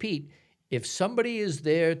 again, I repeat, if somebody is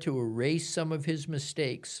there to erase some of his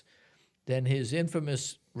mistakes, then his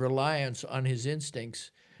infamous reliance on his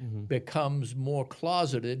instincts becomes more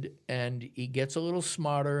closeted, and he gets a little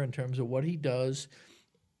smarter in terms of what he does.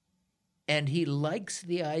 And he likes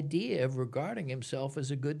the idea of regarding himself as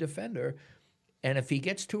a good defender. And if he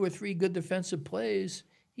gets 2 or 3 good defensive plays,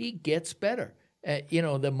 he gets better.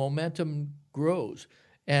 The momentum grows.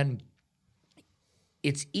 And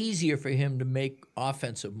it's easier for him to make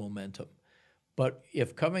offensive momentum. But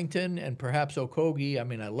if Covington and perhaps Okogie,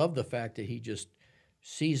 I love the fact that he just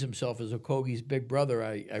sees himself as Okogie's big brother.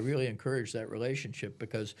 I really encourage that relationship,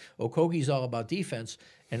 because Okogie's all about defense.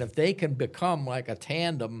 And if they can become like a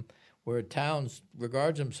tandem where Towns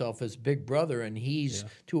regards himself as big brother and he's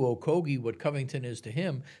to Okogie what Covington is to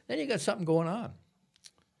him, then you got something going on.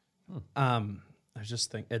 I was just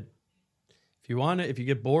thinking, if you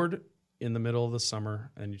get bored in the middle of the summer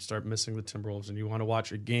and you start missing the Timberwolves and you want to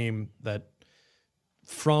watch a game that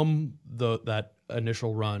from that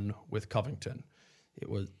initial run with Covington, it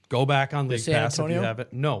was go back on League Pass if you have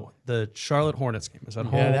it. No, the Charlotte Hornets game is at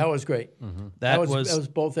home. Yeah, that was great. That was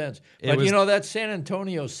both ends. But that San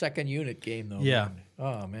Antonio second unit game though. Yeah. Man.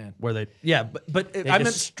 Oh man. Where they I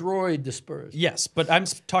destroyed the Spurs. Yes, but I'm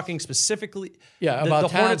talking specifically about the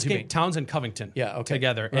Towns, Hornets game, Towns and Covington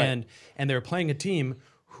together. Right. And they were playing a team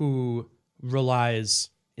who relies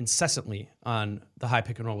incessantly on the high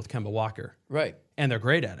pick and roll with Kemba Walker. Right. And they're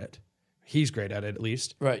great at it. He's great at it, at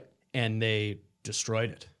least. Right. And they destroyed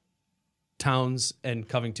it. Towns and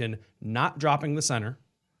Covington not dropping the center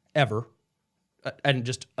ever and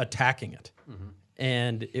just attacking it.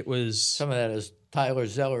 And it was... Some of that is Tyler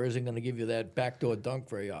Zeller isn't going to give you that backdoor dunk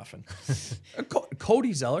very often.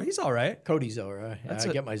 Cody Zeller, he's all right. Cody Zeller. I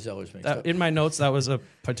get my Zellers mixed up. In my notes, that was a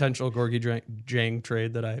potential Gorgie Jang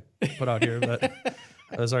trade that I put out here, but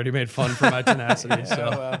I was already made fun for my tenacity.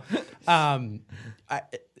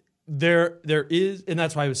 There is, and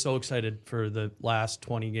that's why I was so excited for the last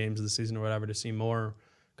 20 games of the season or whatever to see more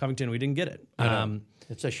Covington. We didn't get it.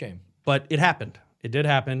 It's a shame. But it happened. It did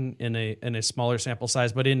happen in a smaller sample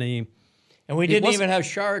size, but and we didn't even have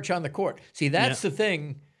Saric on the court. See, that's the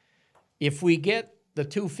thing. If we get the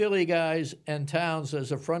 2 Philly guys and Towns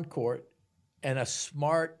as a front court and a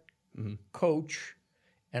smart coach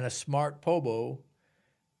and a smart Pobo,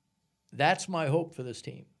 that's my hope for this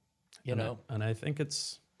team. And I think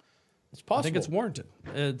it's possible. I think it's warranted.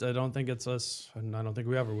 I don't think it's us, and I don't think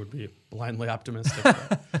we ever would be blindly optimistic.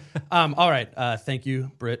 All right, thank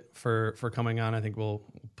you, Britt, for coming on. I think we'll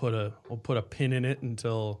put a pin in it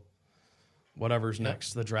until whatever's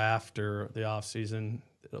next, the draft or the off season.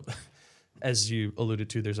 As you alluded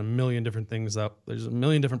to, there's a million different things there's a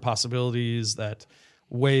million different possibilities,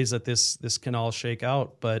 ways that this can all shake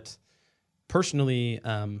out. But personally,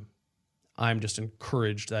 I'm just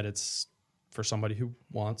encouraged that it's for somebody who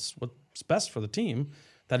wants what's best for the team,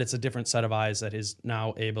 that it's a different set of eyes that is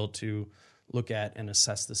now able to look at and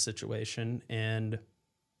assess the situation and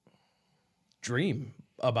dream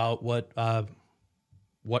about what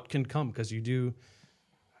can come. Because you do,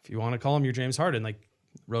 if you want to call him your James Harden, like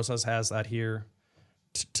Rosas has that here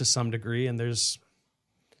to some degree, and there's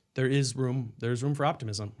room for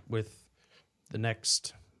optimism with the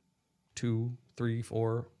next 2, 3,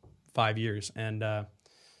 4, 5 years. And I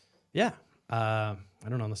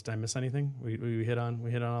don't know unless did I miss anything. We hit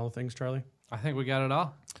on all the things, Charlie. I think we got it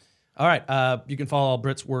all. All right. You can follow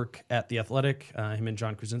Britt's work at The Athletic. Him and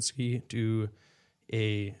John Krasinski do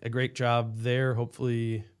a great job there.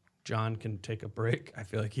 Hopefully John can take a break. I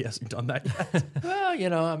feel like he hasn't done that yet.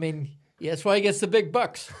 Well, that's why he gets the big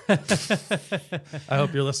bucks. I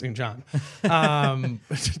hope you're listening, John,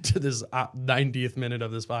 to this 90th minute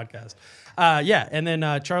of this podcast. And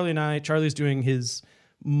then Charlie's doing his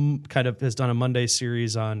has done a Monday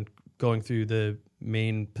series on going through the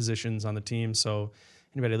main positions on the team. So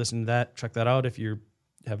anybody listening to that, check that out. If you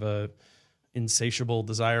have a insatiable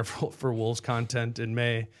desire for Wolves content in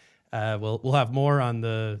May, we'll have more on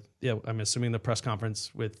I'm assuming the press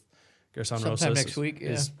conference with Gersson sometime Rosas next week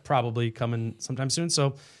is probably coming sometime soon.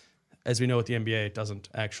 So as we know with the NBA, it doesn't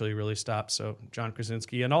actually really stop. So John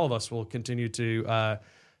Krasinski and all of us will continue to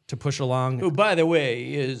push along. Who, by the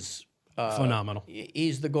way, is phenomenal.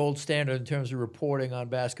 He's the gold standard in terms of reporting on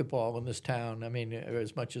basketball in this town.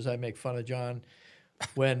 As much as I make fun of John,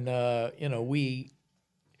 when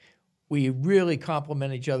we really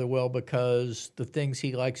complement each other well because the things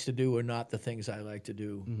he likes to do are not the things I like to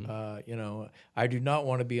do. I do not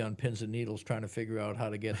want to be on pins and needles trying to figure out how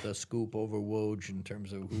to get the scoop over Woj in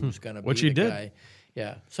terms of who's going to be the guy.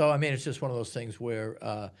 Yeah. So, I mean, it's just one of those things where,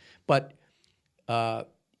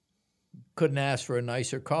 couldn't ask for a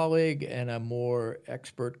nicer colleague and a more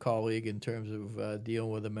expert colleague in terms of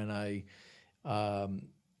dealing with him. And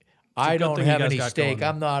I don't have any stake.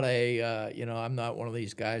 I'm not I'm not one of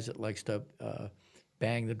these guys that likes to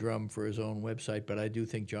bang the drum for his own website, but I do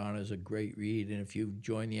think John is a great read. And if you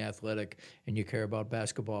join The Athletic and you care about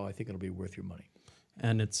basketball, I think it'll be worth your money.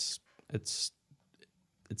 And it's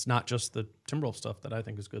not just the Timberwolves stuff that I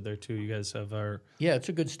think is good there too. You guys have it's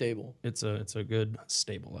a good stable. It's a good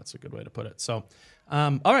stable. That's a good way to put it. So,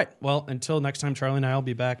 all right. Well, until next time, Charlie and I will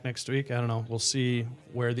be back next week. I don't know. We'll see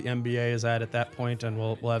where the NBA is at that point, and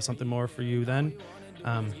we'll have something more for you then.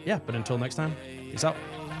 But until next time, peace out.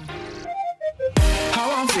 How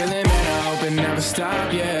I'm feeling, man, I hope it never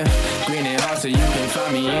stop, yeah. Green and hot so you can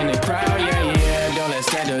find me in the crowd, yeah. Don't let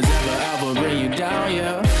standards ever bring you down,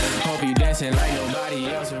 yeah. Hope you dancing like nobody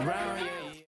else.